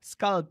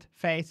 Sculpt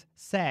Face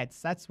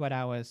Sets. That's what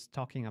I was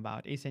talking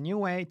about. It's a new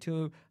way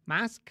to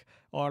mask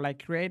or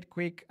like create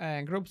quick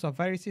groups of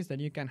vertices that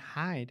you can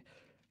hide.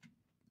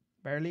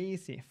 Fairly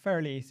easy.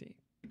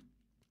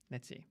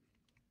 Let's see.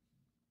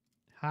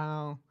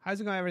 How's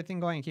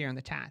everything going here on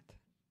the chat?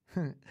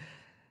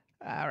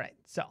 All right,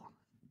 so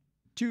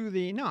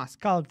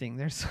sculpting.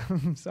 There's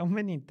so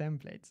many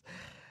templates.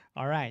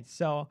 All right,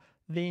 so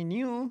the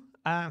new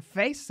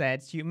face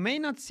sets, you may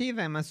not see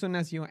them as soon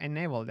as you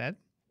enable that.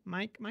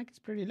 Mic is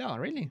pretty low,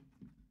 really.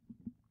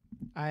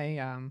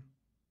 I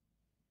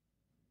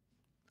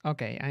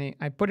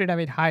put it a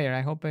bit higher. I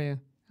hope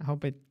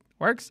it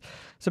works.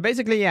 So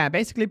basically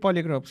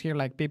polygroups here,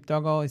 like Pip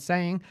Toggle is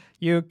saying,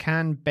 you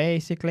can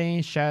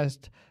basically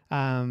just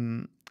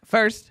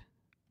first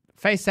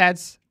face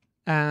sets,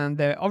 and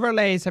the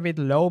overlay is a bit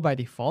low by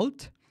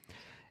default.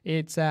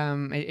 It's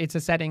a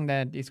setting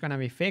that is going to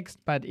be fixed,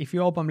 but if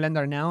you open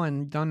Blender now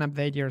and don't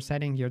update your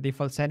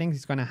default settings,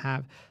 it's going to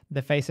have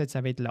the face sets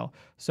a bit low.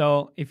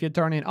 So if you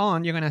turn it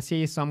on, you're going to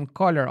see some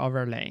color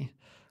overlay.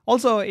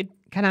 Also, it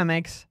kind of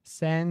makes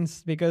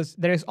sense because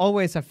there is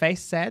always a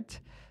face set.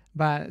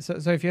 But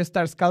so if you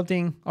start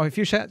sculpting, or if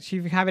you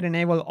have it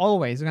enabled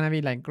always, it's going to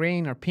be like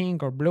green or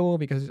pink or blue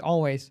because it's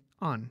always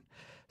on.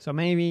 So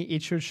maybe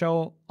it should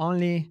show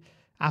only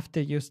after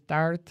you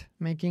start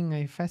making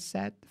a face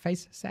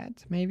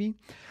set, maybe.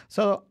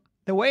 So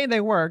the way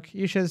they work,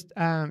 you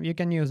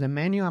can use the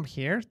menu up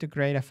here to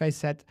create a face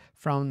set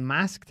from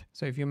masked.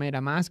 So if you made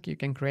a mask, you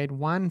can create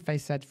one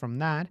face set from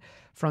that.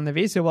 From the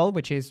visible,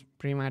 which is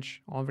pretty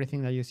much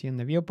everything that you see in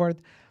the viewport,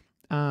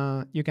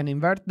 you can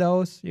invert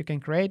those, you can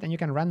create, and you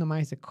can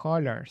randomize the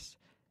colors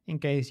in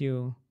case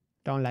you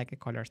don't like the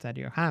colors that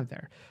you have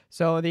there.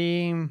 So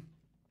the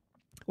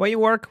way you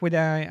work with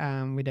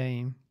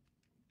a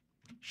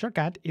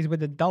shortcut is with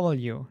the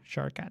W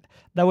shortcut.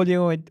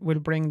 W, it will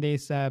bring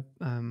this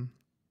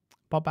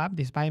pop-up,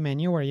 this pie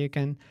menu, where you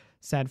can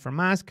set from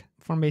mask,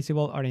 from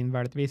visible, or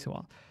invert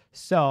visible.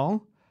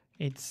 So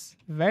it's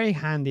very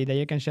handy that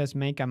you can just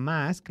make a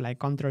mask, like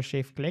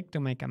Ctrl-Shift-Click to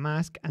make a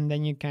mask, and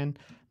then you can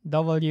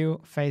W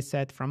face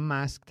set from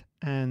masked,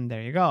 and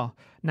there you go.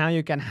 Now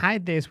you can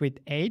hide this with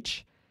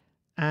H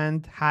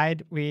and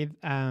hide with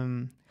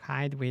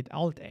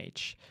Alt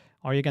H,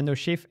 or you can do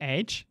Shift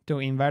H to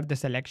invert the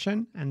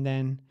selection, and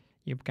then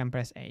you can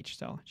press H.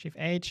 So Shift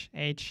H,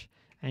 H,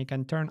 and you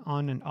can turn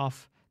on and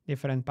off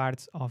different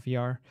parts of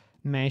your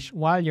mesh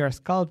while you're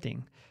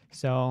sculpting.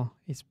 So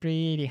it's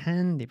pretty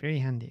handy.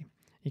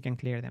 You can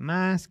clear the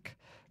mask.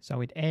 So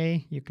with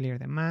A, you clear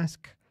the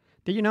mask.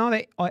 Did you know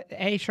that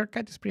A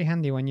shortcut is pretty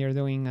handy when you're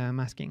doing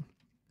masking?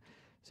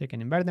 So you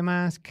can invert the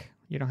mask.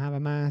 You don't have a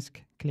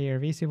mask. Clear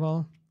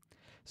visible.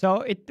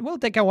 So it will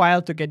take a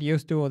while to get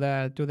used to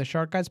the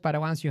shortcuts, but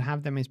once you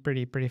have them, it's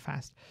pretty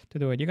fast to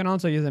do it. You can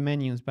also use the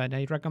menus, but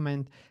I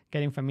recommend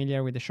getting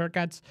familiar with the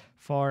shortcuts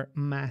for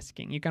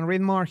masking. You can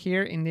read more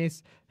here in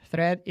this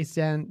thread. It's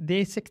in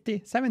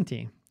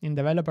D6070 in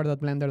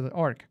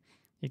developer.blender.org.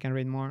 You can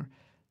read more.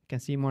 You can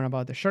see more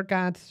about the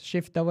shortcuts.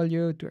 Shift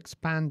W to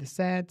expand the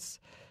sets.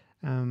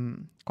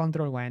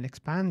 Control while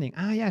expanding.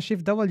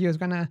 Shift W is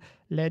gonna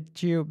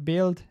let you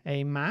build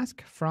a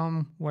mask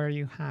from where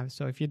you have.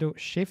 So if you do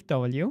Shift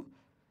W,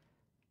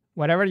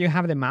 whatever you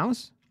have the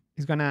mouse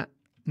is gonna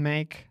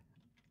make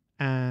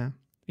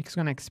it's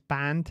gonna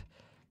expand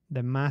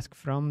the mask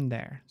from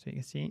there. So you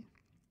can see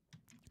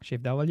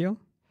Shift W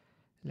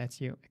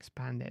lets you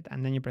expand it,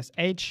 and then you press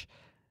H,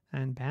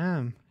 and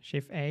bam,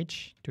 Shift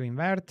H to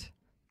invert.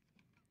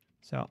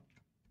 So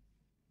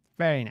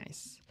very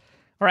nice.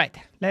 All right,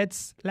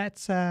 let's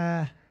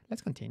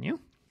continue.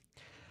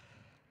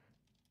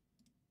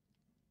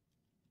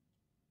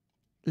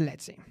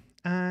 Let's see.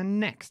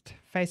 Next,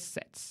 face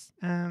sets.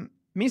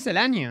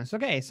 Miscellaneous.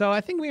 Okay, so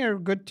I think we are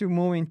good to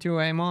move into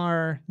a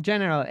more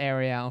general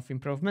area of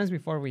improvements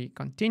before we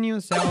continue.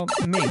 So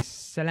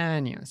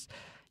miscellaneous.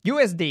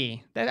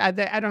 USD.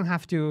 I don't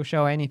have to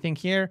show anything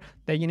here.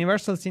 The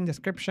universal scene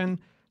description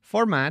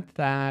format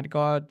that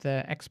got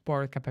the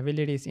export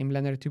capabilities in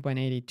Blender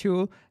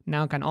 2.82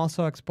 now can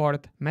also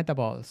export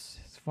metaballs.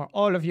 For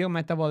all of you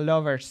metaball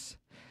lovers,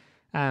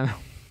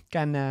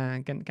 can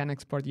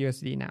export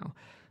USD now.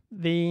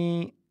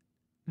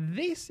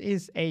 This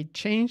is a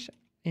change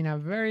in a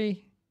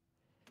very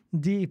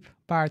deep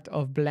part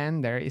of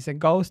Blender. Is a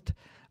ghost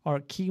or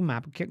key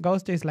map.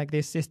 Ghost is like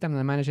this system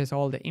that manages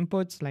all the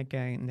inputs, like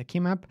in the key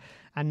map.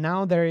 And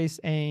now this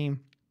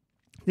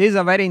is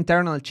a very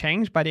internal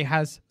change, but it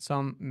has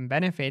some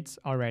benefits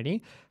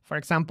already. For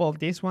example,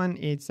 this one,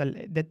 it's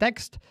the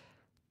text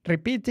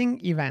repeating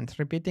event.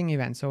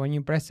 So when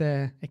you press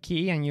a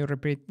key and you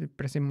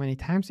press it many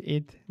times,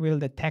 it will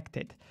detect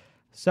it.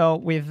 So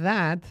with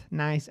that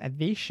nice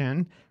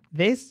addition,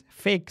 this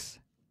fix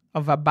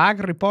of a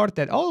bug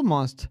reported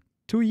almost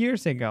 2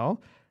 years ago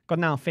got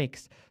now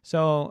fixed.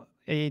 So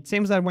it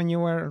seems that when you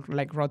were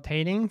like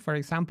rotating, for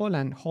example,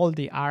 and hold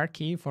the R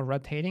key for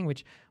rotating,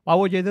 why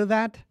would you do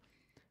that?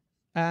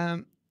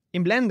 In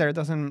Blender, it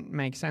doesn't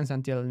make sense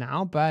until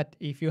now, but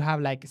if you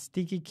have like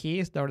sticky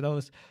keys or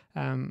those,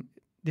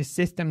 this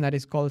system that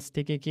is called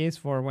sticky keys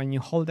for when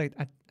you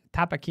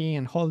tap a key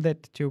and hold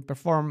it to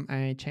perform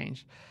a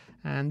change.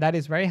 And that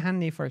is very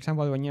handy, for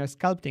example, when you're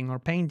sculpting or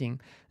painting.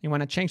 You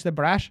want to change the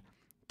brush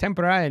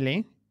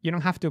temporarily. You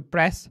don't have to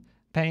press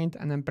paint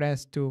and then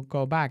press to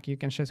go back. You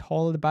can just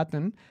hold the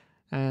button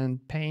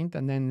and paint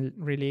and then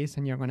release,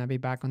 and you're going to be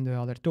back on the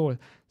other tool.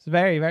 It's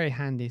very, very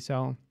handy.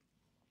 So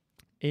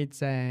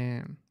it's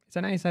a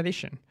nice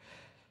addition.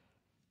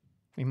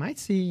 We might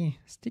see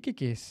sticky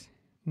keys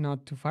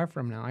not too far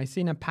from now. I've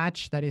seen a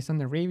patch that is on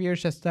the review,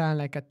 just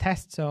like a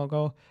test. So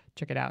go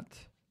check it out.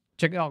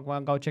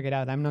 Go check it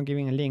out. I'm not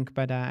giving a link,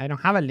 but I don't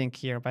have a link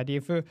here. But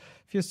if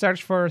you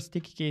search for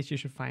sticky keys, you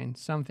should find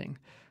something.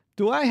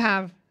 Do I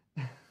have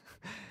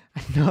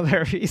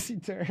another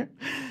visitor?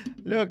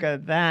 Look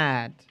at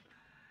that.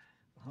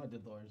 Oh, the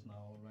door is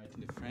now right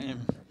in the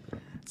frame.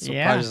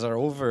 Surprises are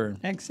over.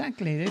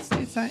 Exactly.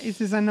 This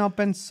is an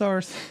open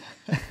source.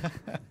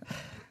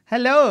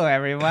 Hello,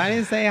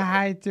 everybody. Say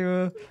hi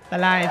to the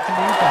Light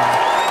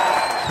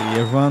Linto.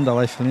 Hey, everyone. The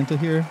Light Linto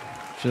here.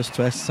 Just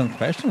to ask some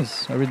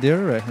questions. Are we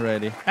there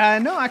already?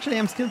 No, actually,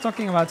 I'm still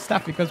talking about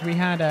stuff because we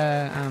had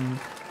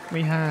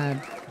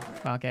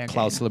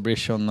Cloud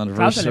Celebration anniversary.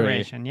 Cloud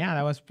Celebration, yeah,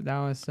 that was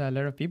a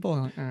lot of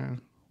people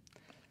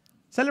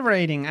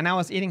celebrating, and I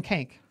was eating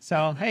cake.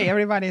 So hey,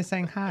 everybody is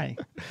saying hi.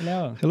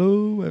 Hello.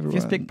 Hello, everyone. If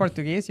you speak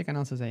Portuguese, you can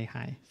also say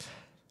hi.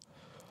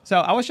 So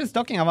I was just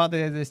talking about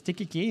the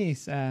sticky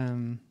keys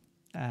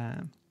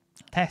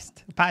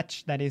test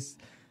patch that is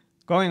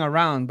going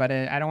around, but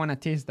I don't want to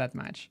tease that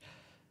much.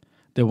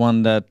 The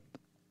one that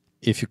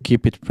if you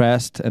keep it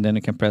pressed and then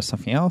you can press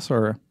something else,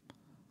 or?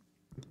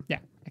 Yeah,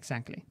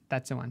 exactly.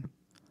 That's the one.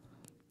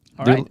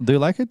 Do you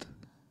like it?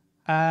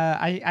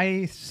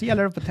 I see a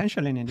lot of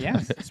potential in it,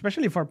 yes.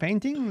 Especially for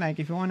painting. Like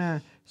if you want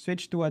to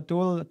switch to a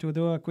tool to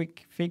do a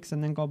quick fix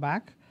and then go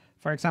back.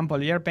 For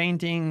example, you're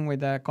painting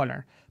with a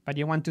color, but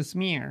you want to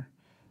smear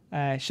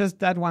just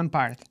that one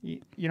part.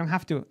 You don't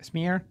have to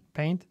smear,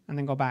 paint, and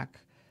then go back.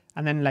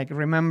 And then like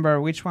remember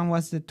which one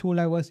was the tool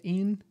I was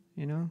in,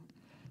 you know?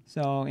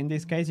 So in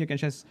this case, you can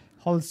just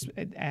hold,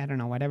 I don't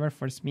know, whatever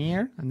for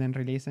smear and then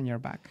release and you're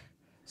back.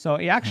 So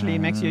it actually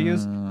makes you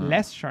use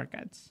less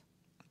shortcuts.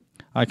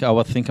 I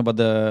was thinking about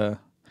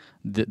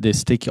the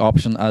sticky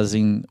option as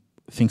in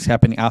things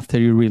happening after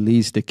you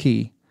release the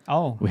key.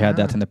 Oh. We had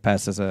that in the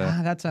past as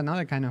a... that's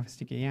another kind of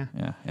sticky, yeah.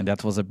 Yeah, and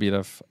that was a bit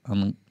of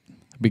a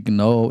big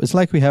no. It's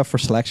like we have for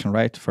selection,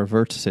 right? For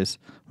vertices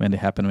when they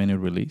happen when you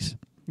release.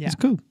 Yeah. It's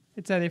cool.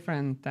 It's a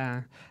different...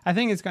 I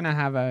think it's going to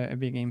have a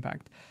big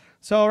impact.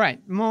 So, right,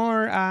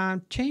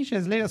 more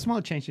changes, little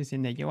small changes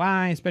in the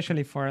UI,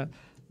 especially for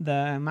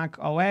the Mac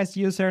OS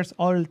users,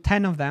 all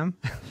 10 of them.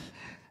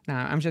 No,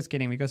 I'm just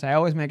kidding, because I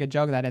always make a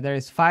joke that there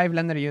is 5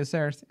 Blender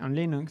users on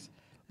Linux,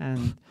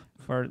 and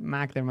for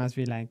Mac there must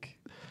be like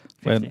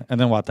 50. And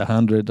then what,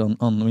 100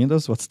 on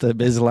Windows? What's the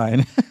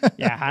baseline?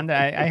 Yeah, 100.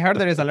 I heard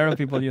there is a lot of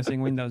people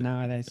using Windows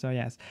nowadays, so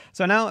yes.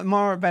 So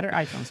now better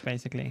icons,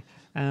 basically.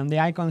 The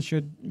icons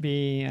should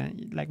be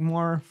like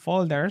more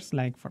folders,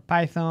 like for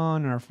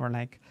Python or for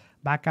like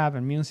backup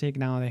and music.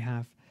 Now they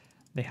have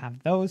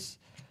those.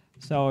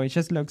 So it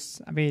just looks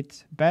a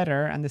bit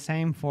better, and the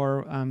same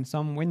for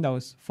some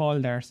Windows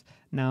folders.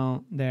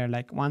 Now they're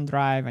like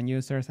OneDrive and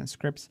users and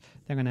scripts.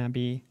 They're gonna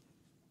be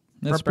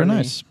that's pretty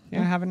nice.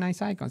 Yeah, have a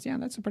nice icons. Yeah,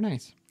 that's super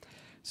nice.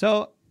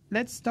 So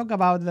let's talk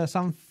about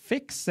some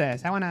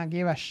fixes. I wanna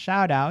give a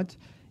shout out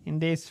in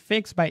this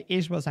fix by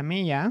Ishbel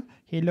Zamilla.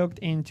 He looked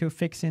into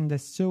fixing the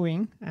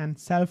sewing and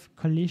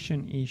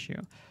self-collision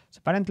issue. So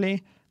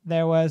apparently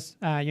there was,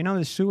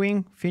 the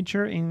sewing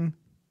feature in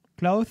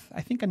clothes.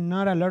 I think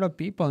not a lot of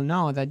people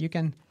know that you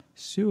can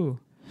sew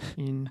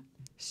in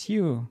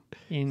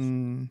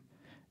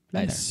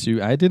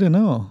Blender. I didn't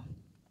know.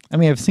 I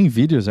mean, I've seen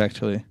videos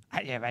actually.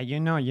 Yeah, but you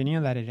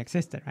knew that it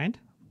existed, right?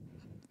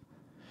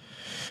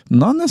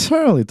 Not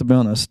necessarily, to be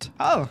honest.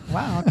 Oh,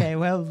 wow. Okay.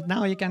 Well,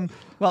 now you can.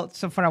 Well,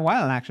 so for a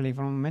while, actually,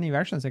 from many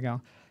versions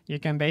ago, you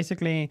can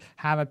basically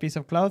have a piece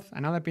of cloth,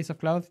 another piece of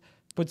cloth,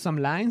 put some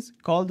lines,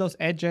 call those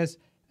edges,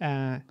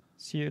 to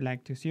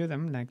sew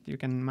them, like you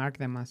can mark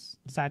them as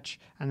such,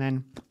 and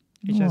then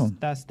it just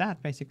does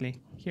that basically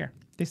here,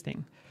 this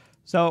thing.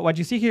 So what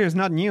you see here is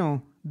not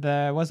new.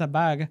 There was a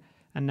bug,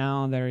 and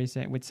now there is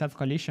with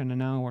self-collision, and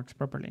now it works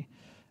properly.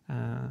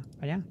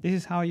 But yeah, this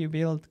is how you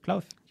build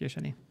cloth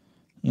usually.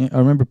 Yeah, I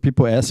remember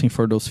people asking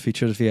for those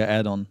features via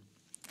add-on.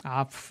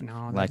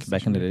 No, like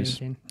back in the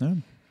days. Yeah.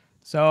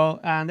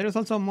 So there's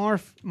also more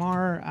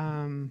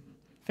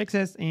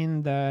fixes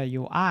in the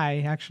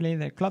UI. Actually,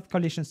 the cloth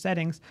collision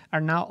settings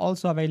are now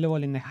also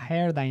available in the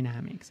hair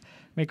dynamics,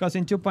 because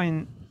in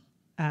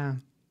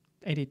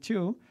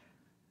 2.82,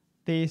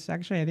 this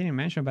actually I didn't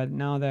mention, but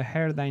now the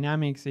hair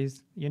dynamics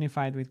is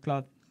unified with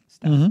cloth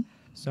stuff. Mm-hmm.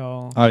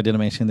 So I didn't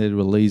mention the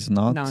release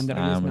not. No, in the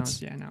release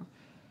not. Yeah, no.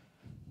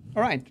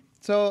 All right.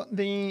 So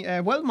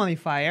the weld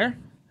modifier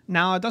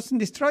now doesn't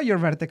destroy your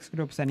vertex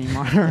groups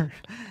anymore.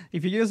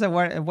 If you use a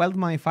weld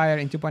modifier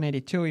in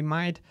 2.82, it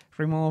might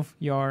remove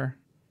your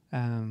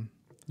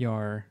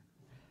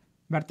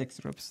vertex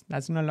groups.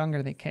 That's no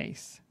longer the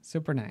case.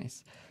 Super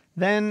nice.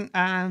 Then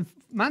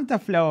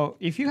MantaFlow.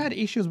 If you had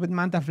issues with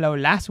MantaFlow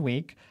last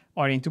week,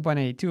 or in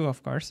 2.82,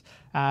 of course,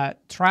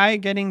 try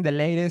getting the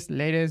latest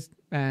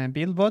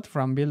build bot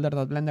from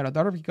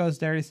Blender.Today, because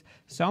there is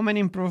so many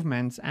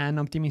improvements and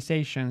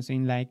optimizations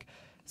in like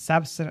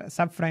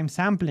subframe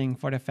sampling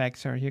for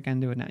effects, or you can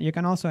do it now. You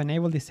can also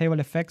enable disable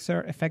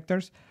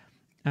effectors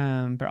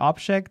per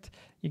object.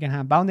 You can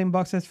have bounding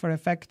boxes for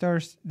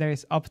effectors. There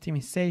is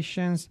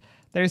optimizations.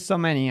 There is so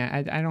many.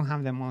 I don't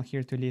have them all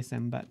here to list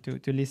them, but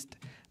to list.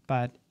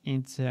 But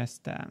it's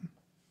just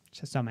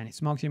so many.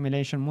 Smoke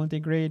simulation,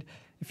 multi-grid.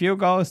 If you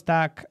go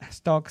stock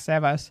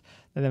Sebas,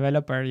 the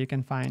developer, you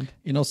can find.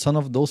 Some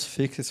of those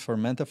fixes for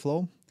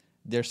MantaFlow,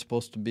 they're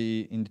supposed to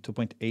be in the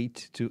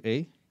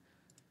 2.82a.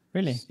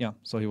 Really? Yeah.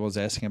 So he was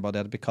asking about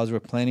that because we're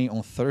planning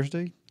on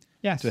Thursday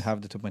to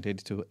have the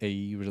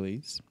 2.82a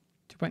release.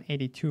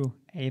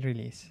 2.82a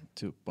release.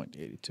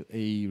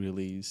 2.82a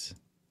release.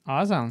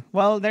 Awesome.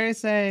 Well, there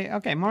is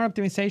more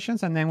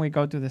optimizations, and then we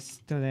go to the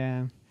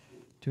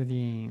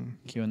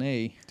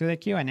Q&A. To the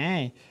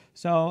Q&A.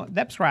 So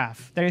depth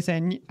graph, there is a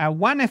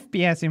 1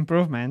 FPS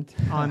improvement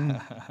on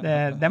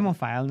the demo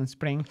file in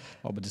Spring.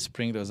 Oh, but the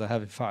Spring was a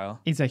heavy file.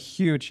 It's a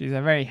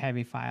very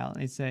heavy file.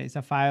 It's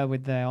a file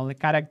with all the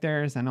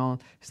characters and all.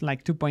 It's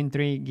like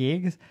 2.3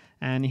 gigs,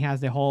 and it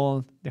has the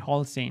whole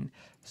scene.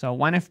 So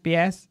 1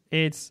 FPS,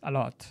 it's a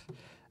lot.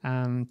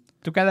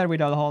 Together with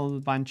a whole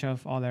bunch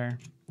of other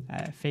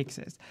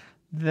fixes.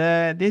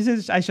 I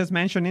just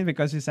mentioned it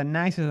because it's a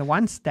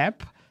one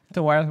step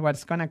towards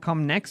what's gonna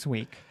come next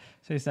week.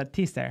 So it's a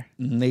teaser.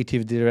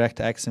 Native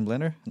DirectX in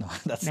Blender? No,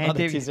 that's not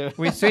a teaser.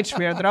 We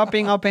are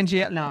dropping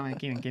OpenGL. No, I'm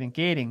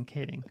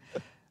kidding.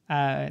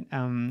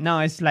 No,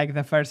 it's like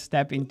the first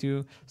step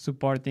into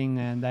supporting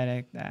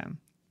direct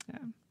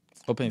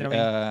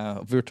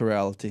virtual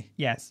reality.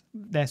 Yes,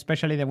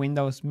 especially the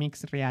Windows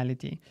mixed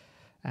reality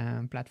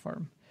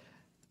platform.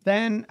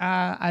 Then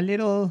a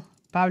little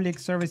public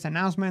service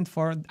announcement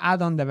for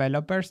add-on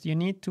developers. You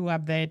need to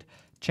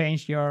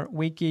change your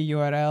wiki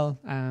URL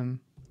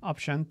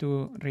option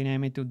to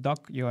rename it to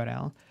doc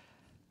URL,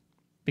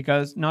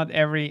 because not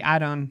every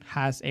add-on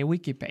has a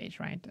wiki page,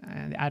 right?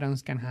 The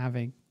add-ons can have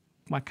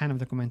what kind of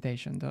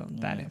documentation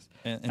that is.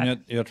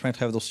 And you're trying to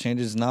have those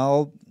changes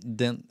now,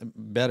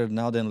 better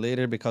now than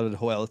later because of the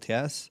whole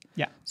LTS.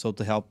 Yeah. So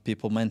to help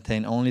people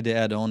maintain only the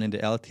add-on in the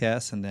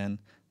LTS, and then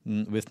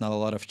with not a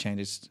lot of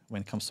changes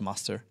when it comes to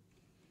master.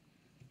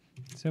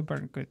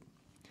 Super good.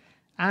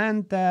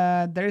 And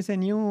there is a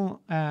new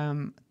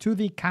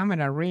 2D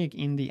camera rig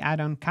in the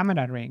add-on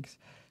camera rigs.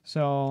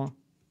 So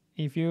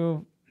if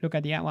you look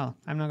at we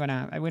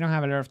don't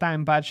have a lot of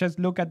time, but just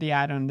look at the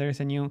add-on. There's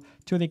a new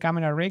 2D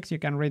camera rigs. You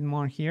can read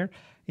more here.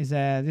 This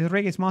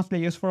rig is mostly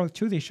used for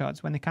 2D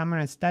shots when the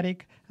camera is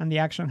static and the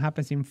action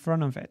happens in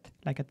front of it,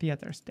 like a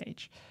theater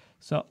stage.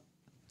 So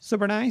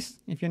super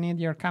nice if you need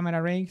your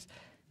camera rigs.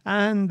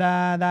 And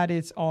that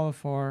is all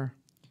for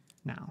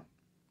now.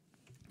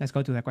 Let's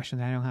go to the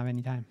questions. I don't have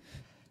any time.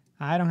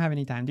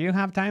 Do you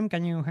have time?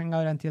 Can you hang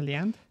out until the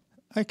end?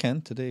 I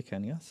can. Today I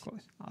can, yes. Of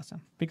course.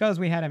 Awesome. Because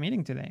we had a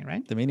meeting today,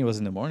 right? The meeting was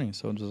in the morning,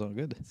 so it was all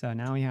good. So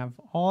now we have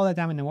all the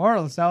time in the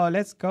world. So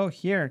let's go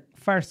here.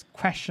 First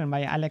question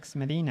by Alex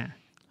Medina.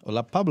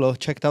 Hola, Pablo.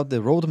 Checked out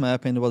the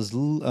roadmap and was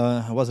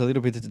a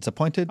little bit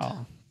disappointed.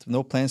 Oh.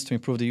 No plans to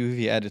improve the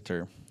UV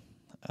editor.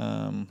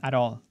 At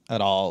all.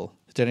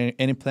 Is there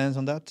any plans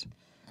on that?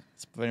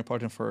 It's very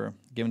important for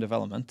game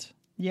development.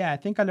 Yeah, I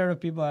think a lot of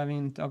people have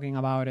been talking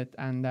about it,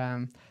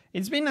 and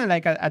it's been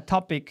a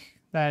topic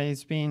that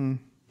has been.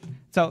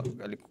 So,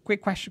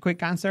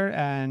 quick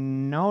answer.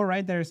 No,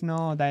 right? There's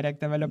no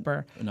direct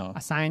developer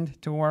assigned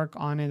to work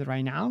on it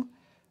right now.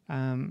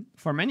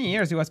 For many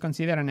years, it was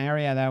considered an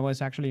area that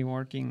was actually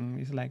working.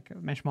 It's like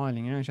mesh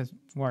modeling, it just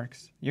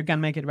works. You can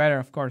make it better,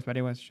 of course, but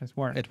it was just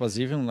work. It was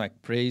even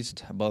like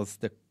praised above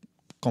the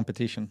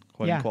competition,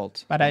 quote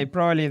unquote. But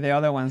probably the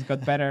other ones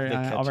got better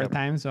over up.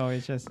 time, so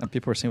it's just... And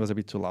people were saying it was a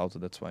bit too loud, so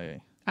that's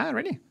why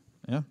really?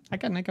 Yeah. I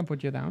can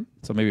put you down.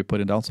 So maybe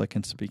put it down so I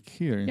can speak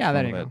here.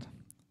 There you go.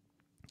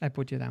 I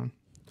put you down.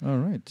 All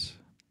right.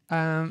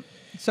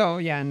 So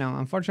no,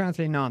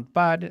 unfortunately not.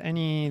 But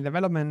any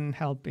development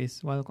help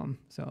is welcome.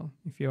 So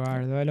if you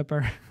are a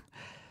developer,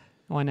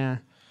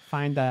 wanna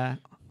find a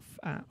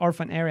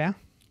orphan area.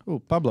 Oh,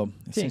 Pablo,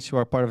 since you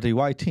are part of the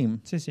UI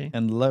team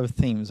and love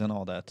themes and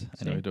all that,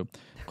 I know you do.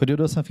 Could you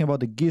do something about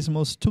the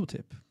gizmos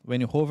tooltip?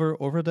 When you hover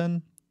over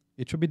them,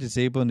 it should be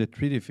disabled in the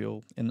 3D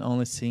view and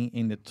only seen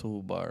in the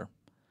toolbar.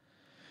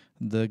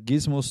 The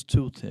gizmos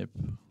tooltip,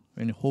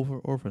 when you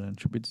hover over them,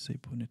 should be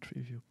disabled in the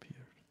 3D view.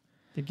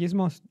 The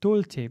gizmos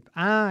tooltip.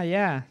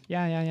 Yeah,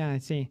 I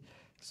see.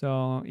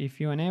 So if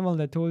you enable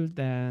the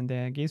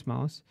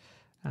gizmos,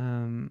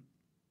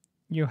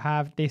 you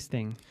have this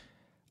thing.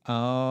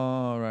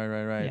 Oh,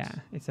 right. Yeah,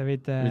 it's a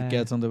bit... it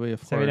gets on the way,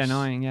 of course. It's a bit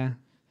annoying, yeah.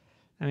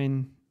 I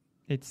mean,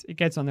 it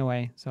gets on the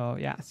way. So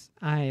yes,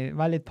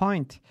 valid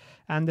point.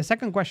 And the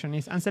second question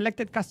is,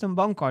 unselected custom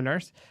bone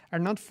colors are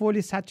not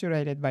fully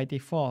saturated by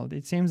default.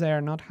 It seems they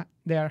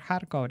are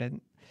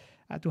hard-coded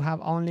to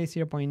have only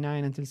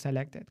 0.9 until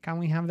selected. Can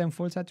we have them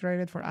full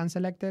saturated for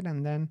unselected,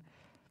 and then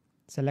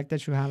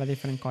selected should have a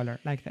different color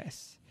like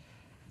this?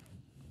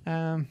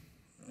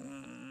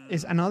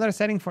 Is another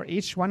setting for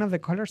each one of the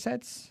color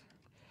sets?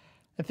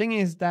 The thing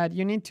is that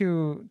you need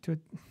to this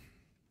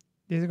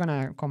is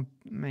gonna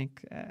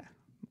make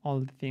all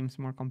the themes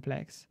more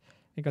complex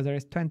because there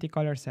is 20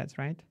 color sets,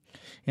 right?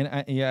 And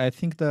I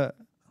think the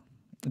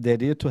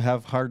idea to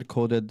have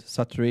hard-coded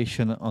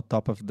saturation on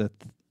top of the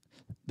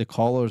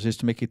colors is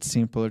to make it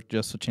simpler,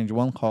 just to change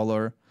one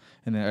color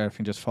and then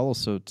everything just follows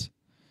suit.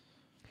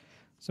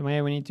 So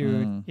maybe we need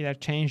to either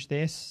change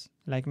this,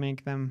 like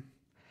make them...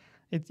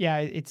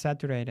 it's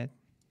saturated.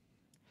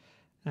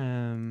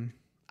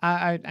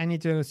 I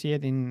need to see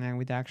it in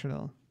with the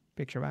actual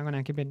picture, but I'm going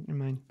to keep it in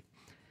mind.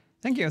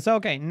 Thank you. So,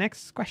 okay,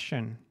 next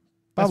question.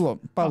 Pablo,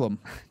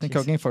 thank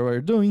you again for what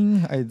you're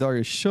doing. I adore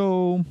your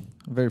show.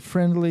 Very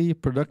friendly,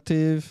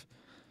 productive.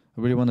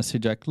 I really want to see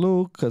Jack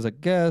Luke as a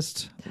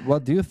guest.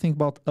 What do you think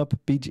about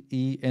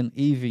UpPGE and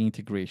Eevee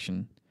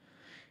integration?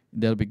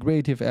 That'll be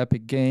great if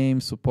Epic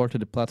Games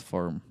supported the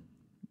platform.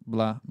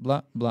 Blah,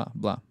 blah, blah,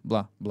 blah,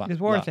 blah, blah. It's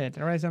worth it.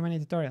 There are so many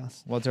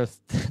tutorials. What's your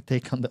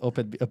take on the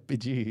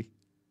UpPGE?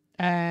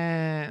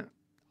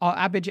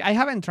 UpPGE. I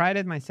haven't tried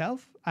it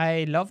myself.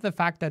 I love the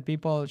fact that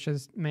people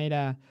just made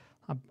a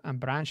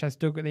branch, just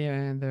took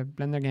the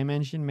Blender game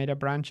engine, made a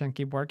branch and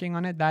keep working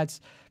on it. That's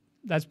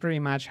pretty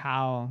much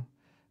how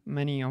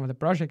many of the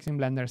projects in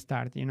Blender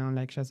start,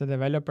 like just a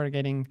developer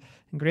getting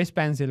grease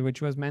pencil,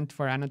 which was meant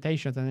for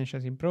annotations, and then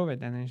just improve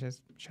it, and then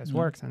it just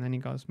works, and then it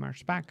goes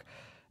merged back.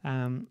 I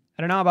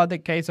don't know about the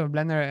case of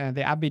Blender,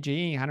 the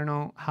UpPGE. I don't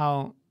know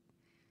how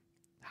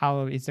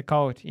is the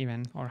code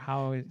even, or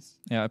how is...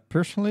 Yeah,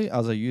 personally,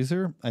 as a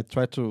user, I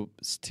try to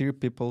steer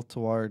people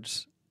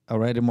towards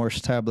already more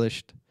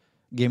established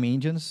game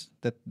engines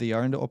that they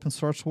are in the open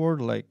source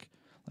world, like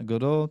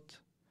Godot,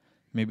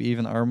 maybe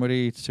even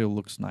Armory. It still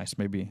looks nice.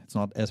 Maybe it's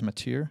not as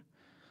mature.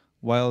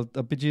 While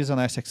UpPGE is a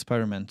nice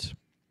experiment.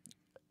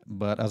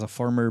 But as a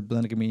former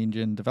Blender game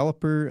engine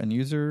developer and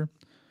user,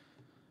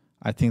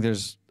 I think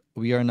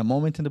we are in a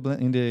moment in the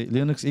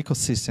Linux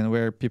ecosystem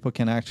where people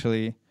can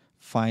actually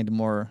find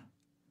more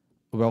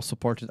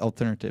well-supported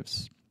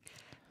alternatives.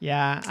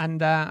 Yeah, and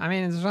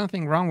there's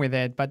nothing wrong with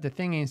it, but the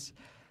thing is,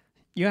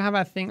 you have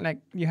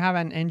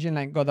an engine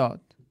like Godot,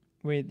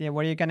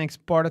 where you can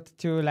export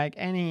to like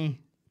any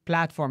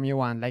platform you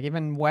want, like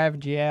even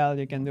WebGL.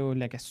 You can do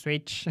like a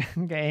Switch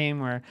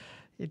game, or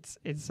it's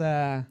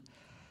a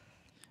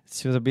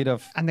bit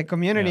of, and the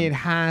community it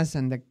has,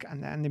 and the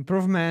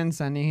improvements,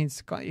 and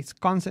it's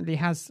constantly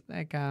has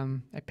like a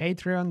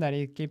Patreon that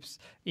it keeps.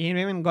 It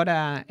even got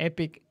a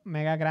Epic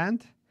Mega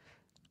Grant.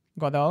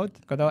 Godot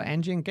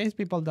engine, in case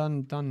people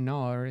don't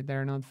know or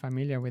they're not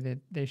familiar with it,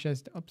 they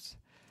just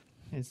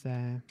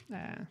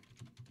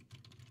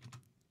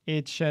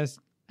it's just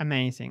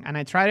amazing. And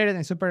I tried it, and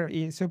it's super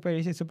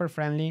easy, super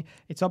friendly.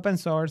 It's open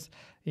source.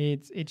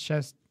 It's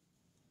just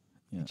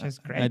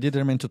great. I did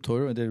their main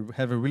tutorial. They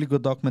have a really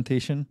good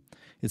documentation.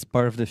 It's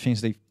part of the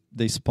things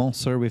they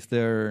sponsor with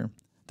the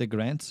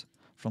grants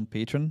from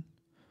Patreon.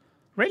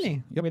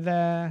 Really? Yep. With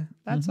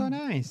that's so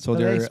nice. So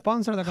they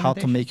sponsor the how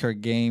to make your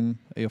game,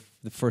 if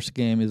the first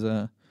game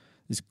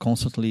is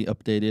constantly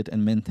updated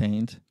and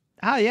maintained.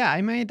 Yeah,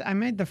 I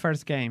made the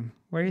first game.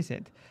 Where is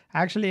it?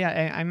 Actually,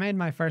 I made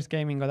my first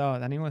game in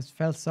Godot, and it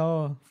felt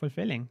so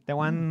fulfilling. The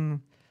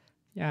one,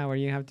 where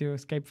you have to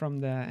escape from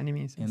the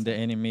enemies. And the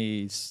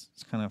enemies,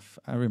 it's kind of,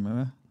 I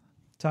remember.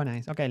 So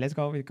nice. Okay, let's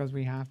go because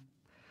we have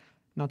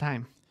no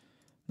time.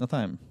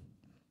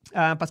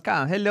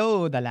 Pascal,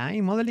 hello,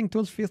 Dalai. Modeling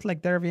tools feels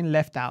like they're being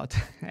left out.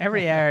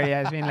 Every area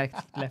has been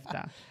left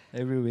out.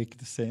 Every week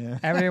the same.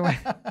 Everywhere.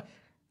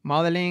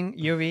 modeling,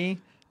 UV,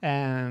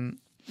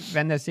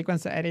 vendor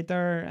sequence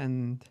editor,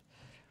 and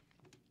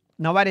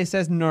nobody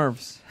says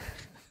nerves.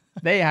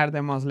 They are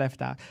the most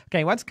left out.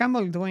 Okay, what's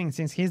Campbell doing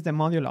since he's the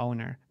module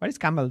owner? What is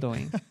Campbell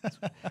doing?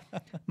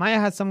 Maya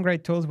has some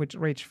great tools with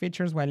rich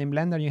features, while in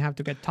Blender you have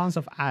to get tons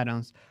of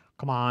add-ons.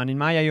 Come on, in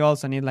Maya you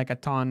also need like a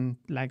ton,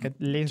 like at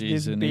least Jeez,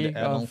 this you big need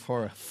add-on of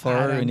for fur. You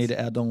add-ons. need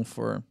add-on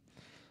for.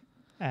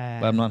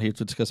 But I'm not here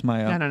to discuss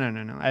Maya.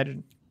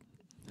 No.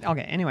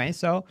 Okay, anyway,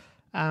 so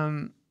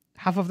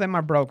half of them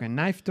are broken.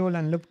 Knife tool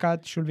and loop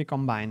cut should be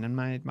combined and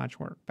might much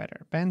work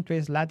better. Pen,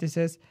 twist,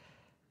 lattices.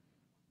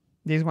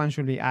 This one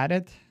should be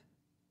added.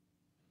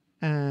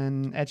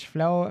 And edge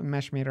flow,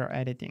 mesh mirror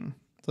editing.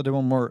 So they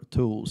want more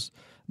tools.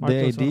 More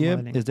the tools for idea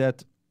modeling. is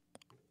that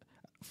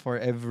for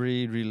they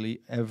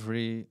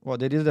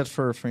did that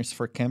for instance,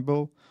 for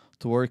Campbell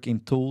to work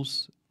in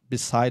tools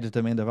besides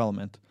the main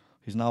development.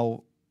 He's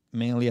now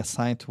mainly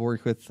assigned to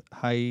work with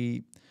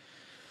high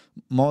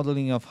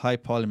modeling of high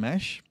poly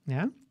mesh.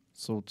 Yeah.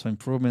 So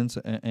improvements,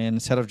 and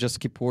instead of just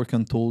keep working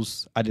on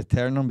tools ad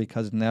eternum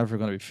because it's never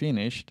going to be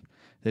finished,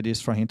 that is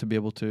for him to be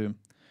able to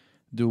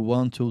do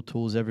 1-2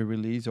 tools every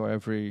release or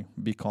every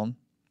beacon,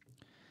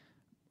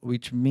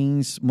 which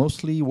means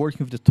mostly working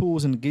with the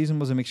tools and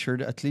gizmos and make sure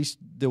that at least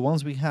the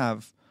ones we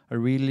have are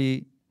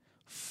really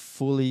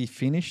fully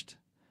finished,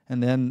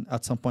 and then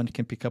at some point you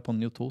can pick up on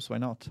new tools. Why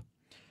not?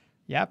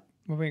 Yep,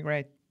 would be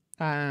great.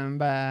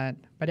 But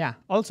yeah,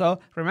 also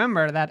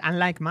remember that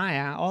unlike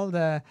Maya, all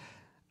the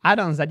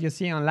add-ons that you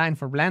see online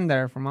for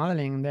Blender for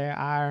modeling, they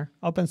are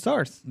open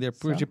source. They're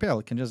pure So GPL.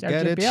 You can just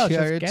they're get GPL, it,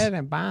 share just it. get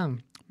it,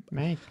 bam,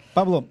 make.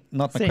 Pablo,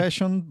 not my Sí.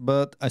 question,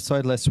 but I saw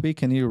it last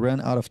week and you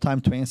ran out of time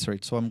to answer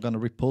it, so I'm going to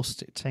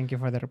repost it. Thank you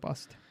for the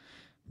repost.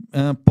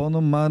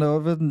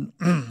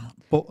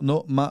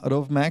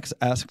 Ponomarov Max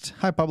asked,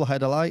 "Hi Pablo, hi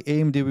Dalai.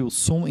 AMD will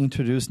soon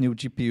introduce new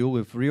GPU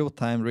with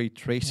real-time ray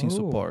tracing Ooh.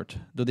 support.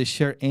 Do they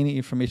share any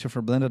information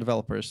for Blender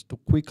developers to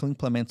quickly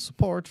implement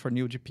support for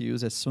new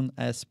GPUs as soon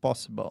as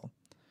possible?"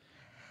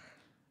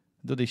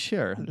 Do they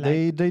share?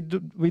 Like- They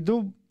do.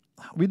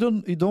 We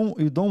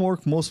don't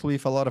work mostly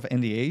with a lot of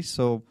NDAs,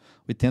 so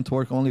we tend to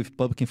work only with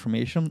public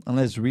information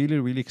unless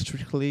really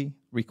strictly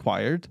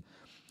required.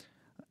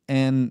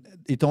 And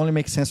it only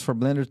makes sense for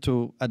Blender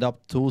to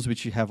adopt tools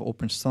which you have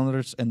open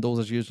standards, and those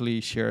are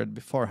usually shared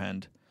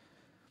beforehand.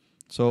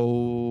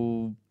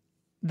 So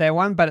The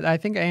one, but I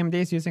think AMD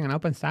is using an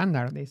open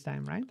standard this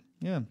time, right?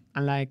 yeah,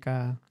 Unlike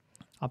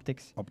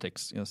optics.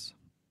 optics, yes.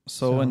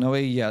 So in a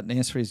way, yeah, the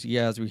answer is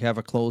yes. We have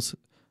a close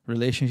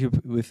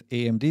relationship with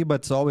AMD, but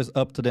it's always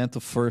up to them to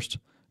first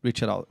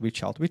reach out,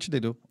 which they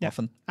do Yeah.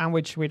 often. And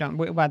which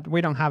but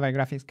we don't have a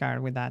graphics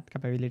card with that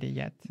capability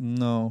yet.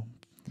 No,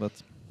 but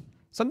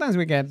Sometimes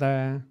we get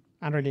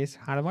unreleased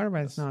hardware,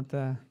 but it's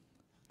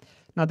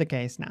not the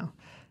case now.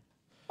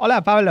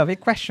 Hola, Pablo. Big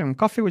question.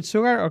 Coffee with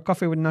sugar or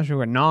coffee with no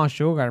sugar? No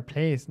sugar,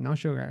 please. No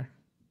sugar.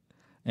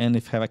 and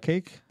if have a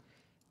cake,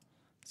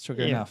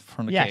 sugar Yeah. enough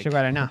from the Yeah, cake.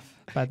 sugar enough.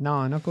 But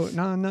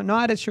no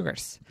added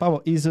sugars.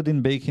 Pablo, is it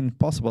in baking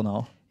possible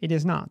now? It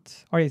is not.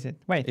 Or is it?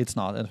 Wait. It's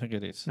not. I don't think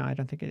it is. No, I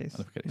don't think it is. I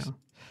don't think it is.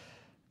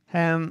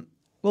 No.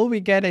 Will we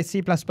get a C++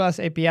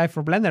 API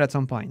for Blender at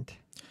some point?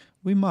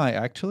 We might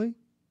actually.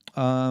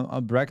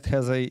 Brecht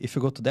has if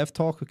you go to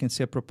DevTalk, you can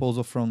see a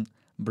proposal from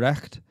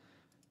Brecht,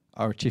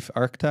 our chief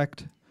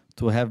architect,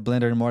 to have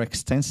Blender more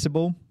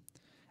extensible.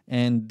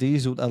 And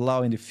these would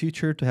allow in the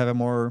future to have a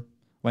more,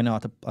 why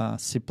not, a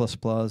C++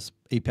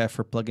 API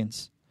for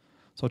plugins.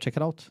 So check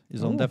it out.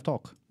 It's on Ooh.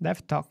 DevTalk.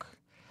 DevTalk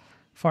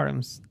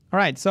forums. All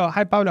right. So,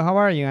 hi, Pablo. How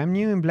are you? I'm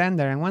new in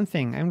Blender. And one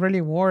thing I'm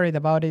really worried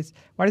about is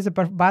what is the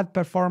bad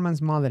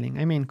performance modeling?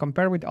 I mean,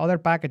 compared with other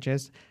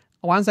packages,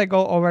 once I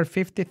go over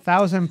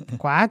 50,000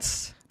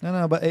 quads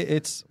No, but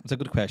it's a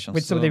good question.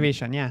 with So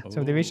Subdivision. Yeah.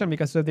 Subdivision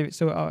because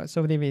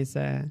Subdiv is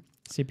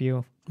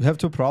CPU. we have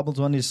two problems.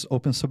 One is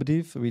Open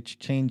Subdiv, which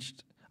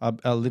changed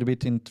a little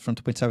bit from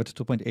 2.7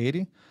 to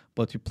 2.80,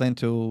 but we plan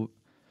to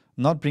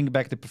not bring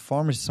back the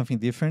performance, something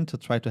different, to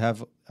try to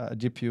have a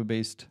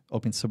GPU-based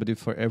Open Subdiv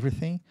for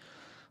everything.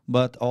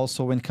 But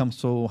also when it comes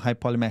to high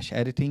poly mesh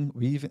editing,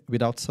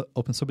 without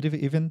Open Subdiv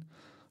even,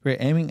 we're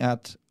aiming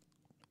at,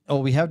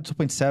 we have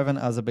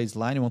 2.7 as a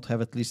baseline. We want to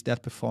have at least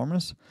that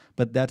performance,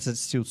 but that's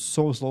still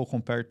so slow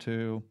compared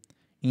to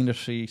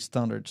industry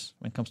standards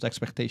when it comes to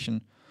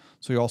expectation.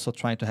 So we're also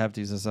trying to have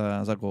this as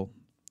a goal.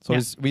 So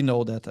we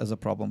know that as a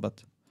problem,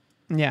 but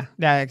Yeah,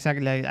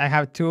 exactly. I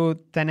have two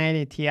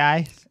 1080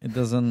 Ti's. it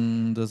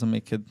doesn't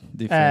make a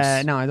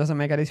difference. No, it doesn't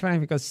make a difference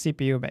because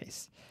CPU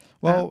based.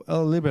 Well, a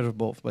little bit of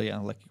both, but yeah,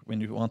 like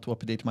when you want to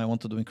update, you might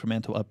want to do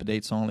incremental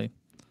updates only.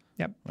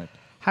 Yep. Right.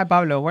 Hi,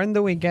 Pablo. When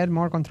do we get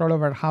more control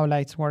over how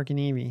lights work in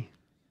Eevee?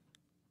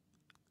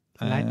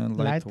 And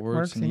light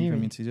works in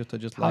Eevee. It's easier to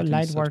just How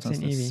light works in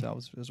substance Eevee?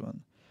 themselves as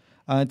one.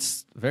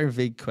 It's a very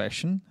vague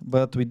question,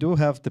 but we do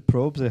have the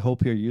probes I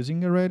hope you're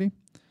using already.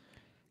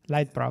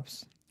 Light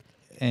props.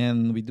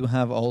 And we do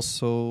have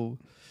also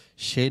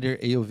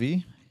shader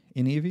AOV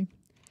in Eevee.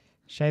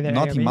 shader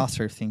not in AOV.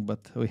 master thing, but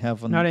we have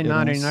Not in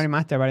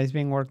master, but it's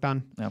being worked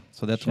on. Yeah,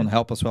 so that's going to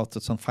help as well to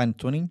some fine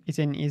tuning. It's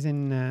in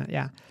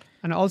yeah.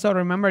 And also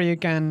remember, you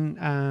can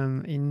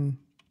in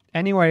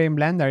anywhere in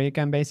Blender, you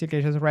can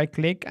basically just right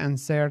click and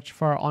search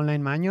for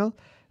online manual,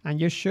 and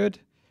you should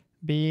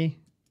be,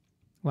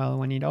 well,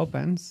 when it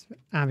opens,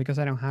 because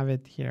I don't have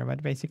it here,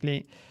 but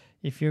basically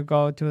if you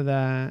go to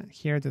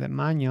the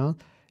manual,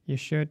 you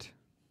should,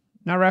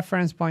 no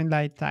reference point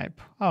light type.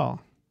 Oh,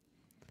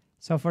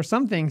 so for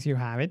some things you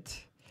have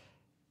it.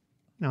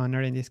 No,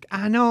 not in this.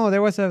 No,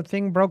 there was a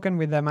thing broken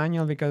with the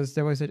manual because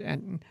there was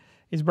and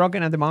it's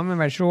broken at the moment,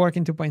 but it should work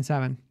in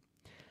 2.7.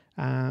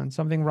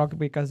 Something broke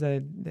because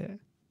the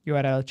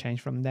URL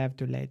changed from dev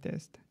to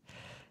latest.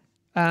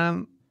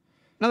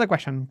 Another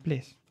question,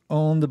 please.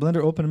 On the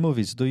Blender Open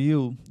Movies, do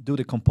you do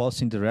the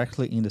compositing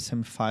directly in the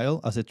same file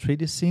as a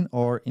 3D scene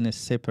or in a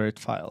separate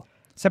file?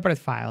 Separate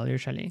file,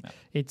 usually. Yeah.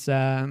 It's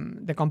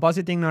the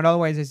compositing not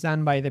always is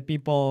done by the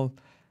people.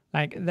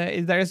 Like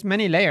there's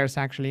many layers,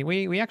 actually.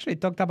 We actually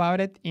talked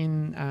about it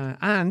in,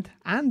 and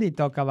Andy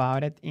talked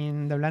about it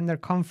in the Blender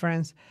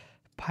conference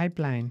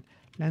pipeline.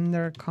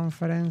 Blender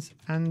conference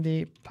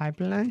Andy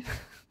pipeline.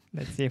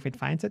 Let's see if it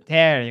finds it.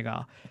 There you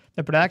go.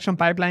 The production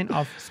pipeline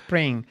of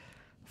Spring.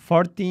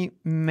 40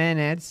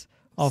 minutes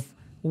of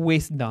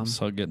wisdom.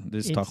 So good.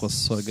 This talk was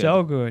so good.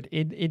 So good.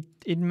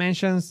 It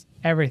mentions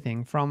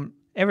everything from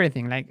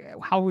everything, like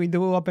how we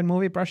do open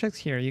movie projects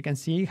here. You can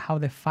see how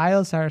the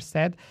files are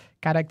set,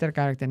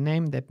 character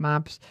name, the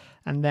maps,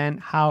 and then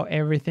how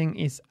everything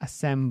is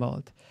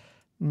assembled.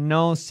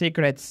 No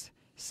secrets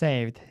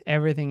saved.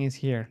 Everything is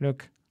here.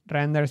 Look,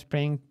 render,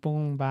 spring,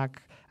 boom,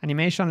 back,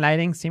 animation,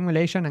 lighting,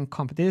 simulation, and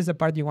comp. This is the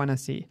part you want to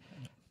see.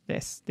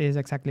 This is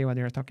exactly what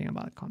you're talking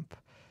about, comp.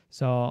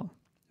 So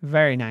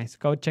very nice.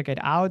 Go check it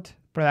out.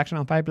 Production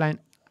on pipeline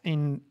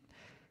in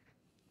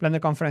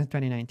Blender Conference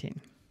 2019.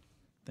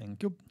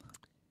 Thank you.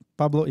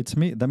 Pablo, it's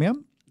me,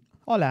 Damian.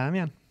 Hola,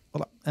 Damian.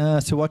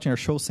 Hola. Still watching our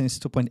show since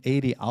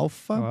 2.80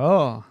 alpha.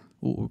 Oh.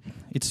 Ooh.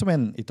 It's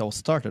when it all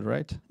started,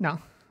 right? No.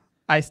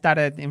 I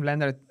started in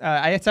Blender.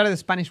 I started the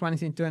Spanish one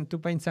in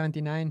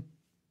 2.79.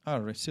 Oh,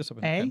 right.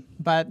 Okay.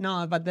 But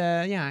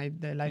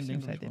the live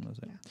streams I did.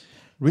 Yeah.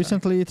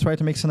 Recently, tried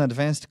to make some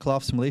advanced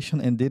cloth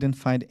simulation and didn't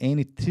find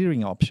any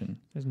tearing option.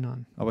 There's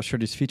none. I was sure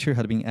this feature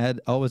had been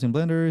added always in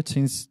Blender,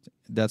 since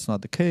that's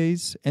not the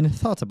case. Any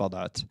thoughts about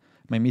that?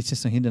 Am I missing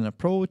some hidden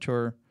approach,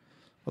 or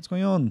what's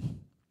going on?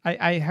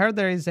 I heard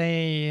there is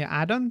a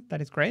add-on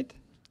that is great,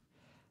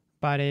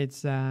 but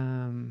it's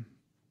not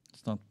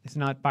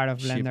part of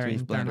Blender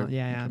internal. Blender.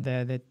 Yeah.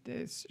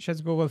 It's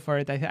just Google for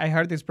it. I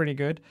heard it's pretty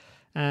good.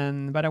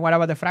 But what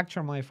about the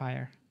fracture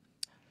modifier?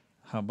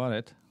 How about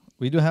it?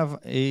 We do have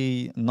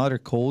another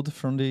code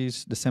from the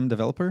same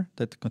developer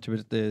that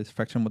contributed the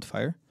fracture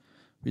modifier.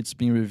 It's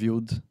being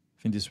reviewed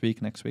in this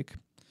week, next week.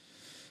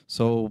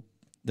 So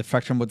the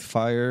fracture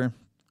modifier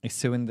is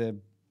still in the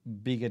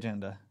big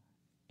agenda.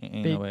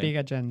 Big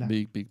agenda.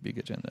 Big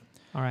agenda.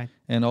 All right.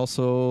 And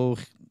also,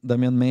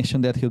 Damian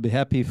mentioned that he'll be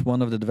happy if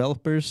one of the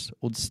developers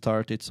would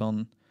start its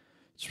own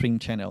stream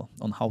channel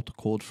on how to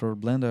code for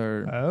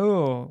Blender.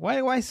 Oh,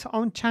 why is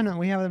own channel?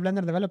 We have a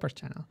Blender developers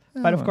channel.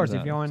 But of course,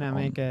 if you want to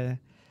make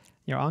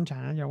your own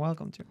channel, you're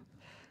welcome to.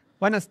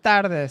 Buenas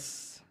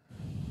tardes.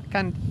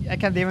 I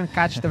can't even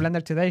catch the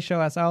Blender.Today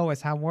show as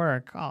always. How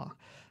work? Oh,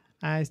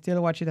 I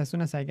still watch it as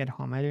soon as I get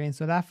home. I live in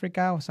South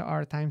Africa, so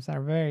our times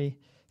are very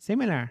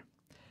similar.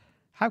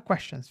 Have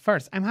questions.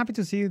 First, I'm happy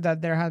to see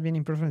that there have been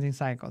improvements in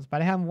cycles,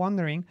 but I am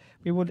wondering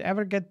we would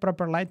ever get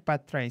proper light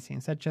path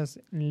tracing, such as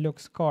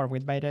Lux Core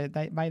with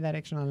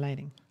bidirectional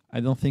lighting.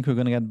 I don't think we're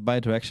going to get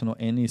bidirectional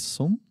any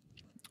soon.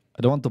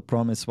 I don't want to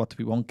promise what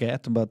we won't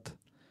get, but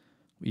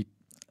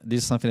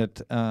this is something that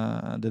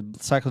the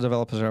cycle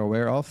developers are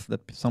aware of, that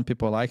some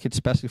people like it,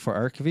 especially for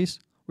archivists.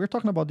 We were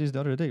talking about this the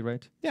other day,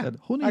 right? Yeah. Said,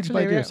 who needs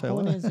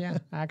bidirectional? Yeah,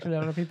 actually, a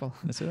lot of people.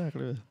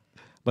 Exactly.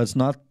 But it's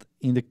not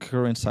in the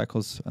current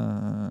cycles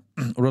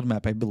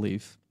roadmap, I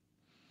believe.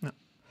 No.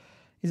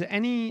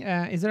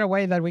 Is there a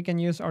way that we can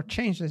use or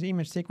change this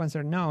image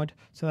sequencer node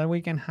so that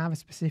we can have a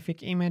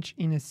specific image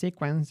in a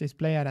sequence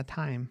display at a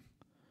time?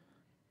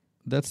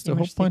 That's the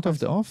whole point of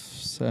the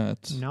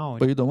offset. No.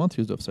 But you don't want to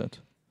use the offset.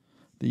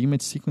 The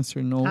image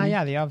sequencer node.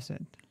 Yeah, the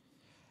offset.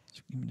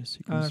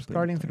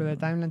 Scrolling through the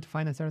timeline to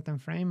find a certain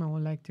frame. I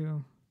would like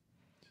to.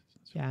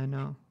 Yeah,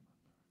 no.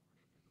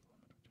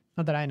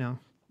 Not that I know.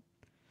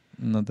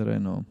 Not that I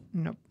know.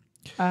 Nope.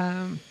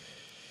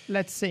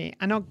 Let's see.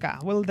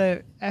 Anoka, will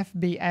the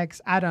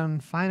FBX add-on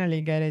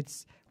finally get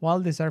its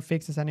well-deserved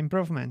fixes and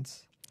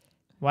improvements?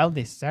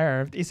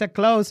 Well-deserved is a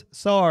closed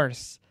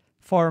source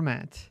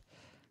format.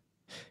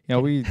 Yeah,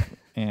 we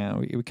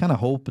kind of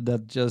hope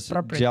that just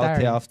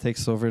GLTF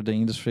takes over the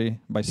industry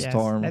by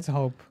storm. Let's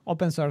hope.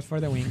 Open source for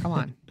the win. Come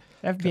on.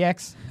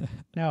 FBX,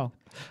 no.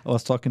 I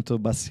was talking to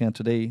Bastien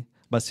today.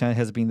 Bastien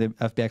has been the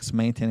FBX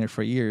maintainer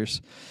for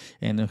years,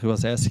 and I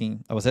was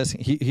asking,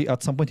 he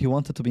at some point he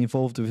wanted to be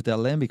involved with the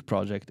Alembic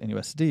project in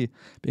USD,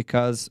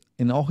 because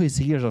in all his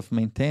years of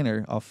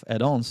maintainer of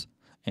add-ons,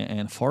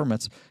 and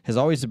formats has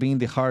always been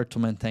the hard to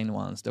maintain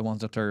ones, the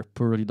ones that are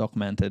poorly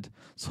documented.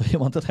 So he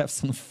wanted to have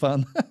some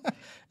fun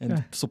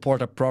and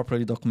support a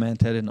properly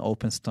documented and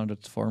open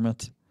standard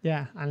format.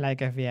 Yeah, unlike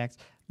FVX.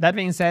 That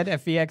being said,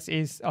 FVX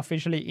is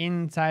officially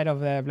inside of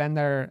the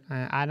Blender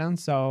add-on,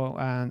 so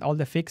all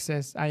the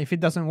fixes, if it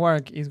doesn't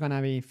work, it's going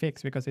to be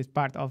fixed because it's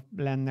part of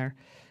Blender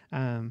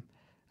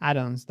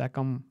add-ons that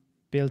come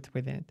built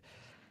with it.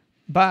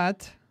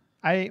 But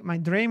my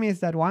dream is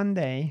that one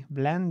day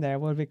Blender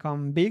will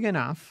become big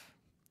enough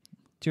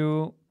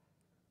to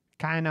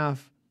kind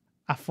of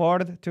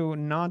afford to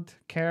not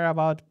care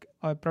about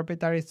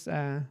proprietary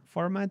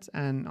formats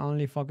and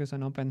only focus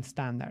on open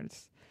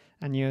standards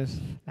and use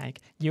like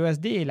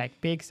USD,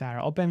 like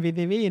Pixar,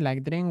 OpenVDV,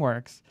 like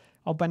DreamWorks,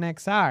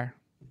 OpenXR,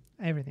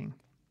 everything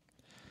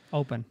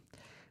open.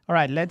 All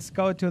right, let's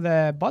go to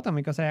the bottom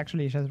because I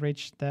actually just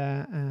reached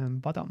the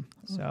bottom.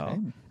 So, Okay.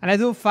 and I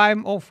do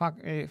 5. Oh fuck,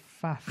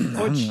 5.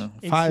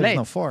 It's Five, late.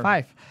 no, 4.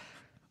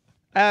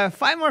 5.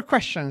 5 more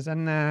questions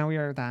and we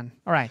are done.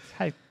 All right,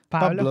 hi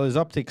Pablo. Pablo's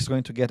optics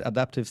going to get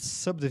adaptive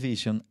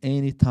subdivision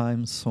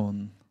anytime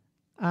soon.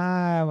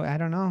 I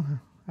don't know.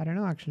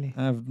 Actually.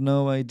 I have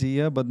no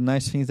idea, but the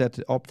nice thing is that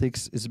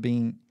optics is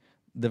being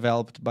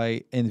developed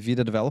by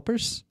NVIDIA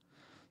developers.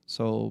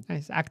 So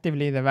It's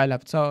actively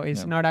developed. So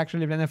it's not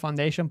actually Blender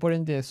Foundation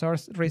putting the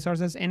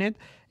resources in it.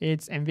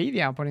 It's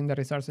NVIDIA putting the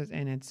resources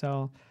in it.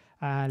 So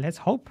let's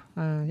hope.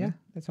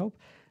 Let's hope.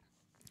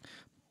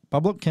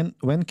 Pablo,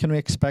 when can we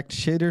expect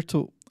shader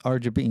to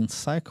RGB in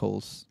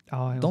cycles?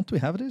 Oh, Don't we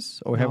have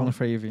this? Or we have No. one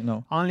for EV?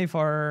 No. only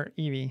for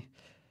Eevee.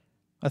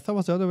 I thought it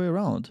was the other way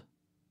around.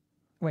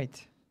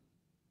 Wait.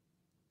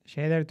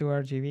 Shader to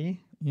RGB?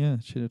 Yeah,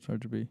 shader to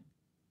RGB.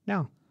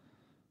 No.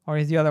 Or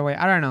is the other way?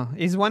 I don't know.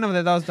 It's one of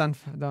the those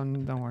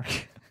don't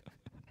work.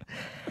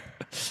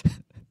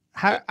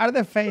 Are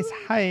the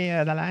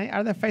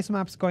face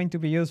maps going to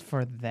be used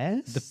for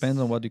this? Depends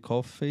on what you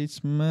call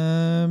face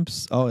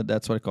maps. Oh,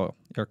 that's what I call.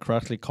 You're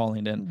correctly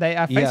calling them. They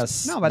are face,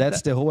 Yes, no, but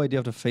that's the whole idea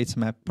of the face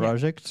map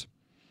project.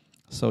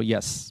 So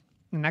yes.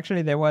 and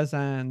actually there was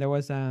an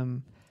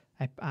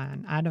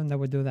add-on that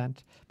would do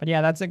that. But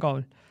yeah, that's the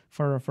goal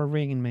for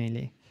rigging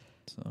mainly.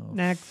 So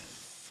Next.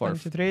 4. 1,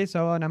 2, 3.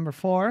 So number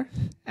 4.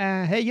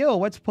 Hey yo,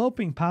 what's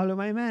popping, Pablo,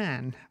 my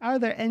man? Are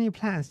there any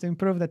plans to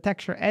improve the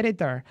texture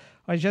editor,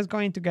 or is just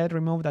going to get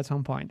removed at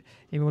some point?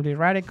 It would be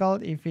radical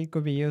if it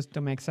could be used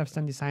to make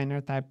Substance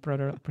Designer type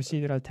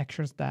procedural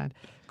textures that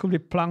could be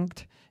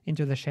plunked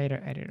into the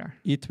shader editor.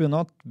 It will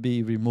not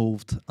be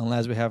removed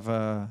unless we have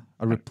a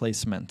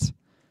replacement.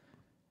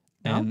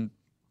 No? And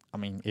I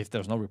mean, if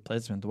there's no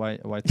replacement, why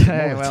remove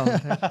Yeah, it? well,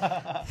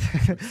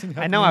 Seen I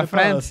happen know in a the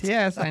friend. past.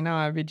 Yes, I know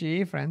a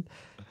BGE friend.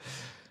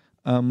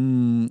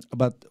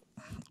 But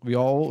we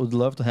all would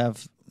love to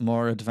have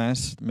more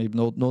advanced, maybe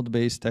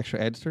node-based texture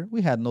editor.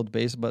 We had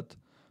node-based, but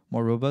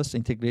more robust,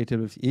 integrated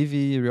with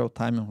Eevee,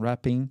 real-time and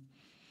wrapping.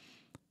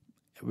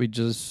 We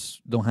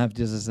just don't have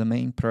this as the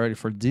main priority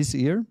for this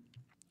year,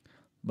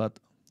 but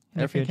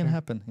everything can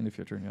happen in the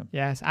future. Yeah.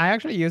 Yes, I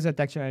actually use the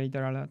texture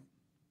editor a lot,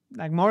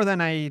 like more than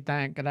I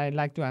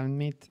like to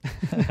admit.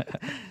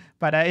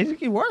 But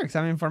it works.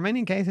 I mean, for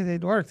many cases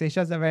it works. It's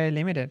just very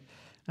limited.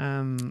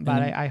 But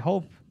I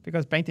hope,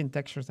 because painting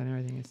textures and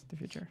everything is the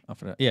future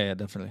After that. Yeah,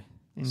 definitely.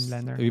 in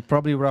Blender. We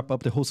probably wrap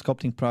up the whole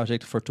sculpting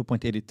project for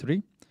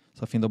 2.83. So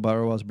I think the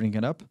Barrow was bringing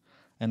it up.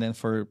 And then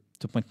for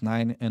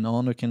 2.9 and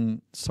on, we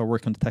can start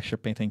working on the texture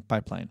painting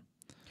pipeline.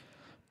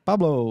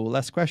 Pablo,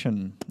 last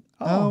question.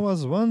 I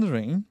was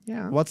wondering,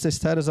 what's the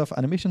status of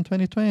Animation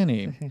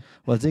 2020?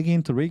 Was digging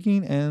into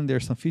rigging and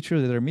there's some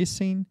features that are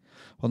missing.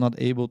 Was not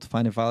able to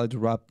find a valid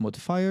wrap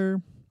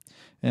modifier.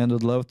 And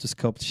would love to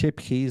sculpt shape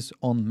keys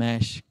on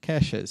mesh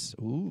caches.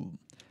 Ooh.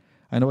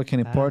 I know I can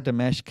import the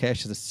mesh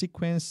cache as a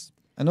sequence.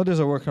 I know there's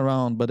a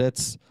workaround, but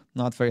it's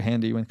not very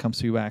handy when it comes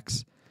to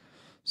UX.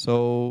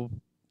 So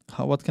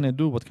what can I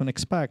do? What can I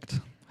expect?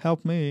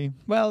 Help me.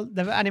 Well,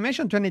 the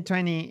Animation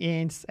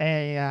 2020 is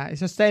a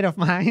state of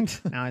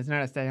mind. No, it's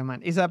not a state of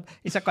mind.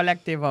 It's a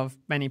collective of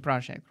many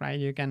projects, right?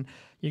 You can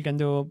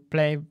do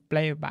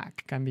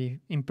playback can be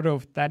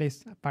improved. That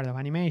is part of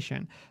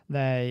animation.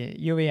 The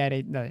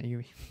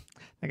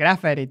the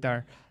graph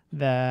editor,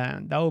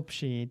 the dope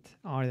sheet,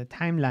 or the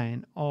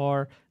timeline,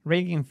 or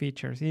rigging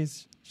features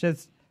is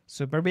just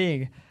super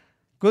big.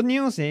 Good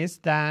news is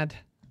that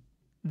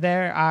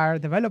there are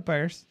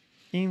developers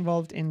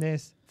involved in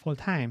this full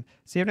time.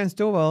 Siren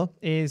Stubel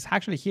is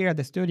actually here at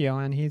the studio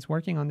and he's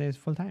working on this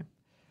full time.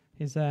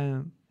 He's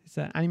an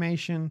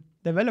animation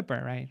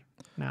developer right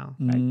now.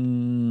 Right?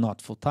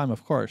 Not full time,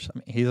 of course. I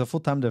mean, he's a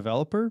full time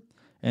developer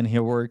and he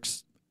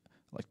works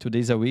like 2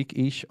 days a week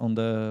ish on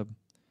the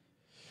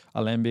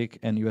Alembic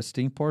and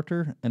USD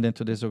importer, and then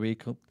 2 days a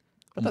week on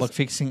bug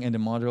fixing and the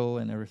module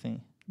and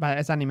everything. But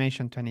it's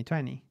Animation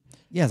 2020.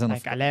 Yes,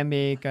 like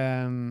Alembic,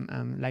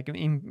 like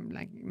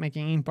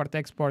making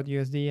import-export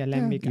USD,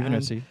 Alembic,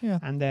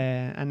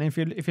 and if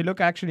you look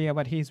actually at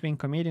what he's been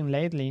committing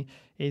lately,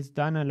 he's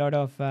done a lot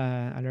of.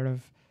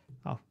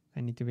 Oh,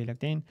 I need to be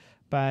logged in,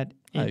 but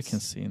you can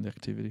see in the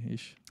activity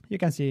ish. you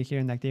can see here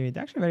in the activity.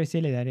 Actually, very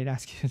silly that it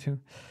asks you to,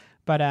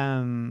 but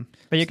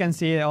you can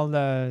see all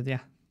the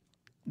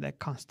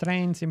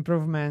constraints,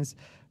 improvements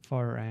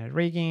for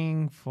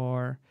rigging,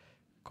 for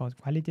code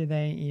quality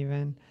day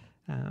even.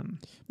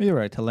 You're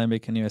right,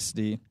 Alembic and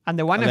USD. And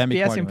the 1 Alembic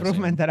FPS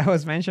improvement that I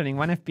was mentioning,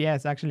 1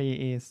 FPS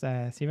actually is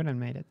Siveren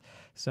made it.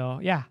 So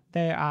yeah,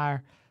 they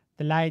are.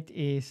 The light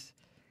is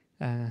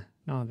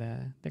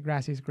the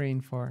grass is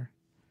green for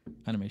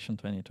Animation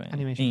 2020.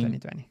 Animation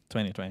 2020.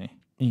 2020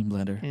 in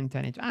Blender. In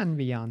 2020 and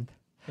beyond.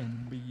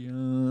 And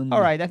beyond.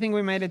 All right, I think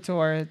we made it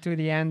to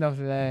the end of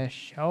the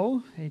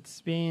show.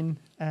 It's been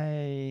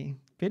a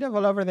bit of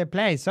all over the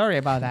place. Sorry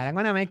about that. I'm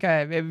gonna make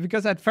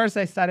because at first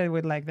I started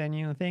with like the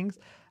new things.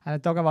 I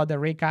talk about the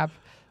recap.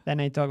 Then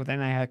I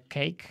had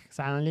cake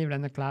suddenly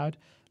Blender Cloud.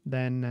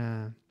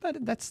 Then,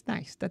 but that's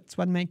nice. That's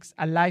what makes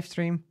a live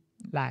stream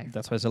live.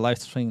 That's why it's a live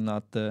stream,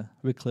 not the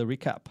weekly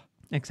recap.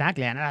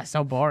 Exactly, and that's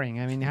so boring.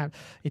 I mean,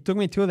 it took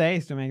me 2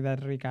 days to make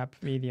that recap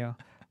video.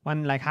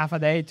 One like half a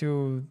day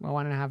to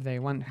 1.5 day.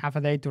 Half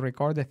a day to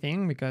record the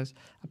thing because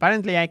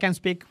apparently I can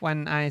speak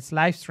when it's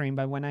live stream,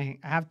 but when I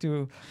have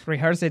to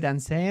rehearse it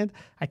and say it,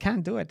 I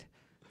can't do it.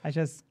 I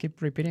just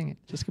keep repeating it.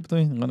 Just keep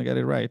doing. I'm gonna get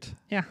it right.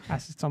 Yeah,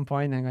 at some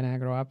point I'm gonna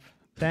grow up.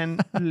 Then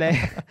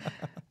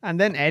and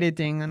then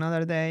editing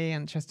another day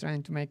and just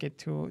trying to make it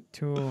too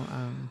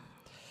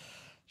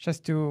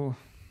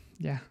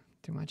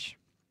much.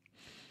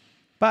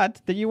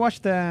 But did you watch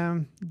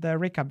the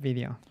recap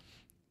video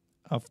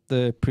Of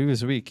the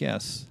previous week?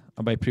 Yes.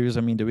 By previous,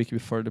 I mean the week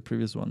before the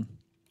previous one.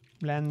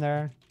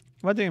 Blender?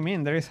 What do you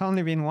mean? There has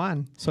only been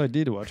one. So I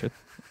did watch it.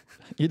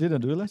 You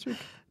didn't do it last week?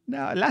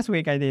 No, last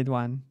week I did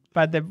one.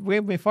 But the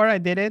week before I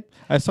did it,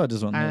 I saw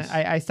this one. Yes.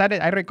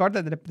 I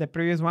recorded the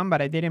previous one,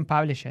 but I didn't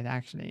publish it.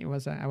 Actually,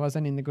 I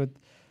wasn't in the good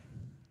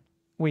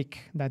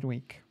week that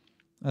week.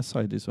 I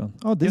saw this one.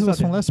 Oh, this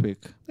was from last week.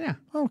 Yeah.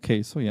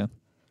 Okay, so yeah.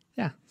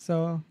 Yeah.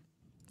 So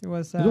it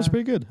was. It was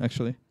pretty good,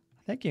 actually.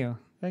 Thank you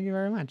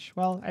very much.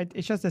 Well,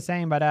 it's just the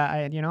same, but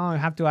I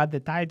have to add the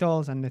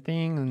titles and the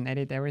thing and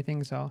edit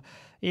everything, so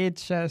it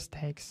just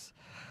takes.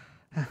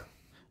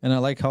 And I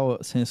like how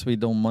since we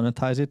don't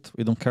monetize it,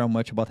 we don't care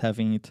much about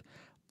having it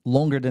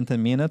longer than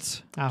 10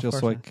 minutes,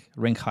 just like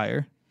rank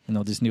higher.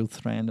 This new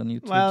trend on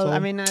YouTube. Well, so. I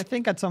mean, I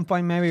think at some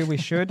point maybe we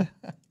should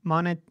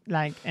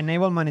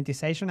enable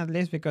monetization at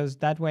least, because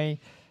that way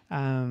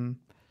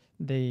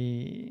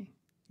the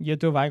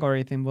YouTube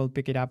algorithm will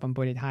pick it up and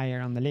put it higher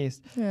on the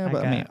list. Yeah,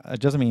 but I mean, it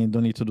doesn't mean you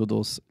don't need to do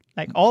those.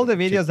 Like all the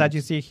videos that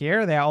you see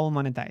here, they are all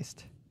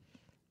monetized.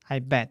 I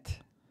bet.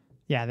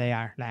 Yeah, they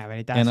are.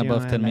 And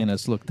above 10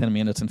 minutes. Look, 10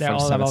 minutes and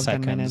 47 all above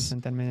seconds. 10 minutes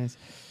and 10 minutes.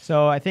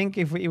 So I think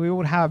if we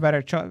would have a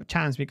better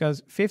chance,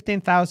 because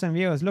 15,000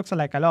 views looks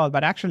like a lot,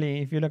 but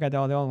actually, if you look at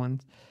all the old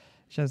ones,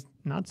 it's just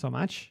not so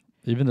much.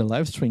 Even the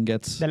live stream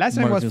gets. The live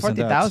stream was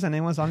 40,000.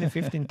 It was only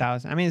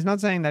 15,000. I mean, it's not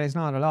saying that it's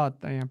not a lot.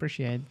 I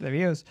appreciate the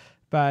views,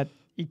 but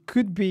it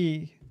could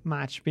be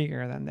much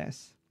bigger than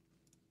this.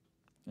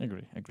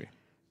 Agree.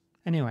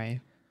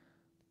 Anyway,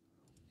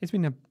 it's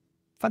been a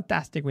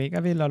fantastic week.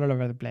 I've been all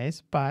over the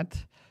place,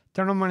 but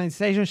turn on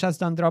monetization, just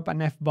don't drop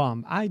an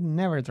F-bomb. I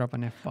never drop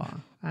an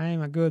F-bomb.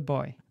 I'm a good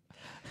boy.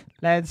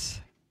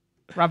 Let's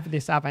wrap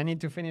this up. I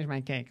need to finish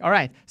my cake. All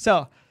right.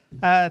 So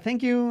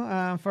thank you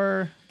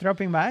for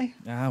dropping by.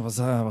 Yeah, it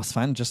was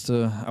fun.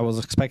 I was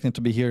expecting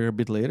to be here a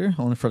bit later,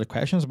 only for the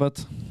questions,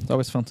 but it's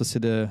always fun to see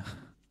the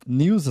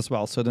news as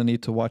well, so I don't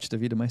need to watch the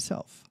video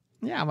myself.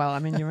 Yeah, well, I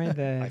mean, you made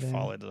the... I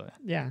followed it.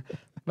 Yeah,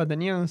 but the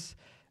news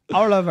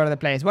all over the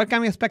place. What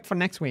can we expect for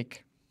next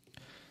week?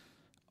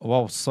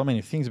 Well, so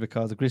many things,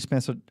 because Chris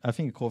Spencer, I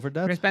think, covered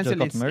that. Chris Spencer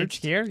is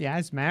here. Yeah,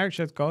 it's merged.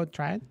 Just go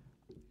try it.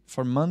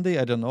 For Monday,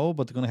 I don't know,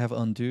 but we're going to have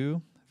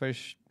undo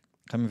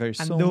coming very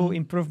soon. Undo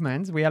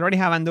improvements. We already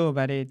have undo,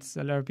 but it's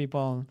a lot of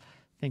people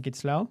think it's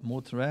slow.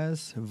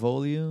 Multi-res,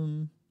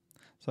 volume.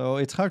 So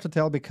it's hard to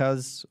tell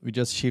because we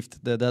just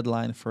shift the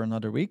deadline for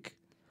another week.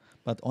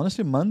 But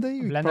honestly, Monday,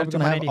 we're probably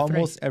going to have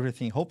almost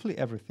everything. Hopefully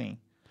everything.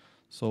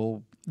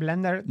 So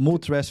Blender.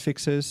 Multi-res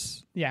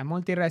fixes. Yeah,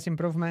 multi-res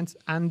improvements,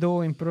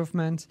 undo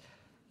improvements.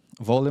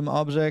 Volume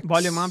objects.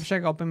 Volume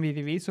object,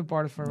 OpenVDV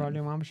support for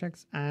volume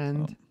objects.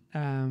 And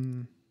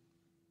And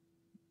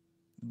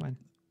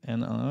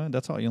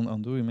that's all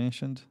undo you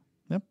mentioned.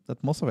 Yep,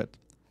 that's most of it.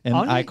 And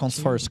icons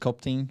for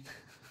sculpting.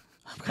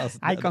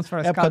 Icons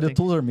for sculpting. Because the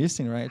tools are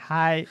missing,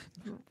 right?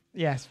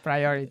 Yes,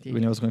 priority.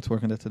 We knew I was going to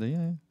work on that today.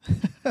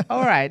 Yeah.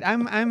 All right,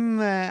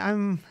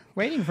 I'm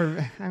waiting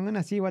for. I'm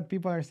gonna see what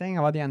people are saying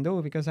about the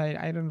undo, because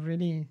I don't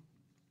really.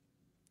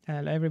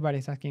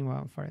 Everybody's asking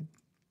for it.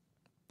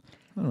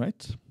 All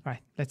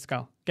right. Let's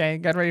go. Okay,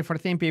 get ready for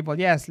theme, people.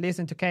 Yes,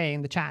 listen to Kay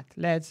in the chat.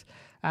 Let's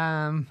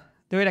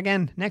do it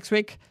again next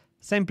week.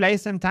 Same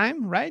place, same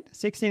time, right?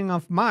 16th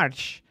of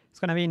March. It's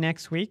going to be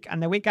next week.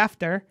 And the week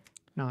after,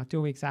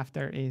 2 weeks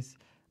after is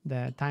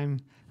the time.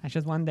 I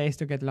just want days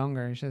to get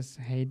longer. I just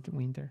hate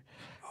winter.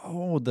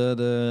 Oh,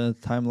 the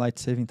daylight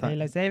saving time.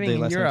 Daylight saving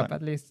in Europe,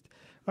 at least.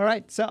 All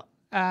right. So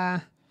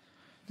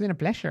it's been a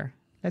pleasure.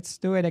 Let's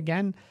do it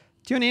again.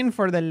 tune in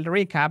for the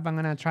recap. I'm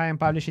gonna try and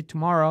publish it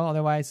tomorrow,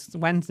 otherwise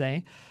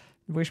Wednesday.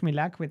 Wish me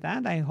luck with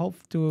that. I hope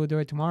to do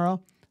it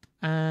tomorrow,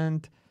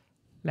 and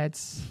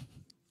let's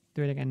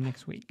do it again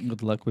next week.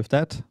 Good luck with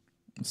that.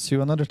 See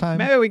you another time.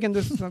 Maybe we can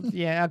do some.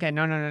 Yeah. Okay.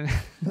 No.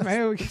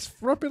 Maybe we can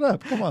Wrap it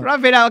up. Come on.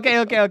 wrap it up.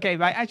 Okay.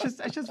 But I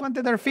just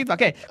wanted their feedback.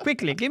 Okay.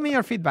 Quickly, give me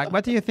your feedback.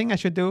 What do you think I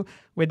should do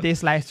with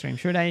this live stream?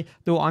 Should I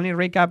do only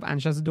recap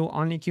and just do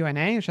only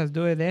Q&A? Or just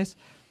do this?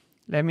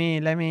 Let me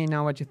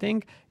know what you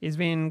think. It's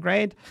been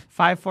great.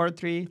 5, 4,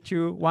 3,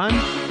 2, 1.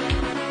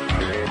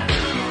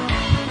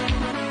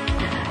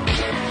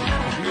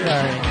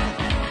 Sorry.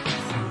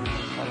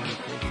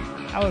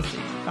 I will see.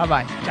 Bye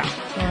bye.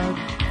 Ciao.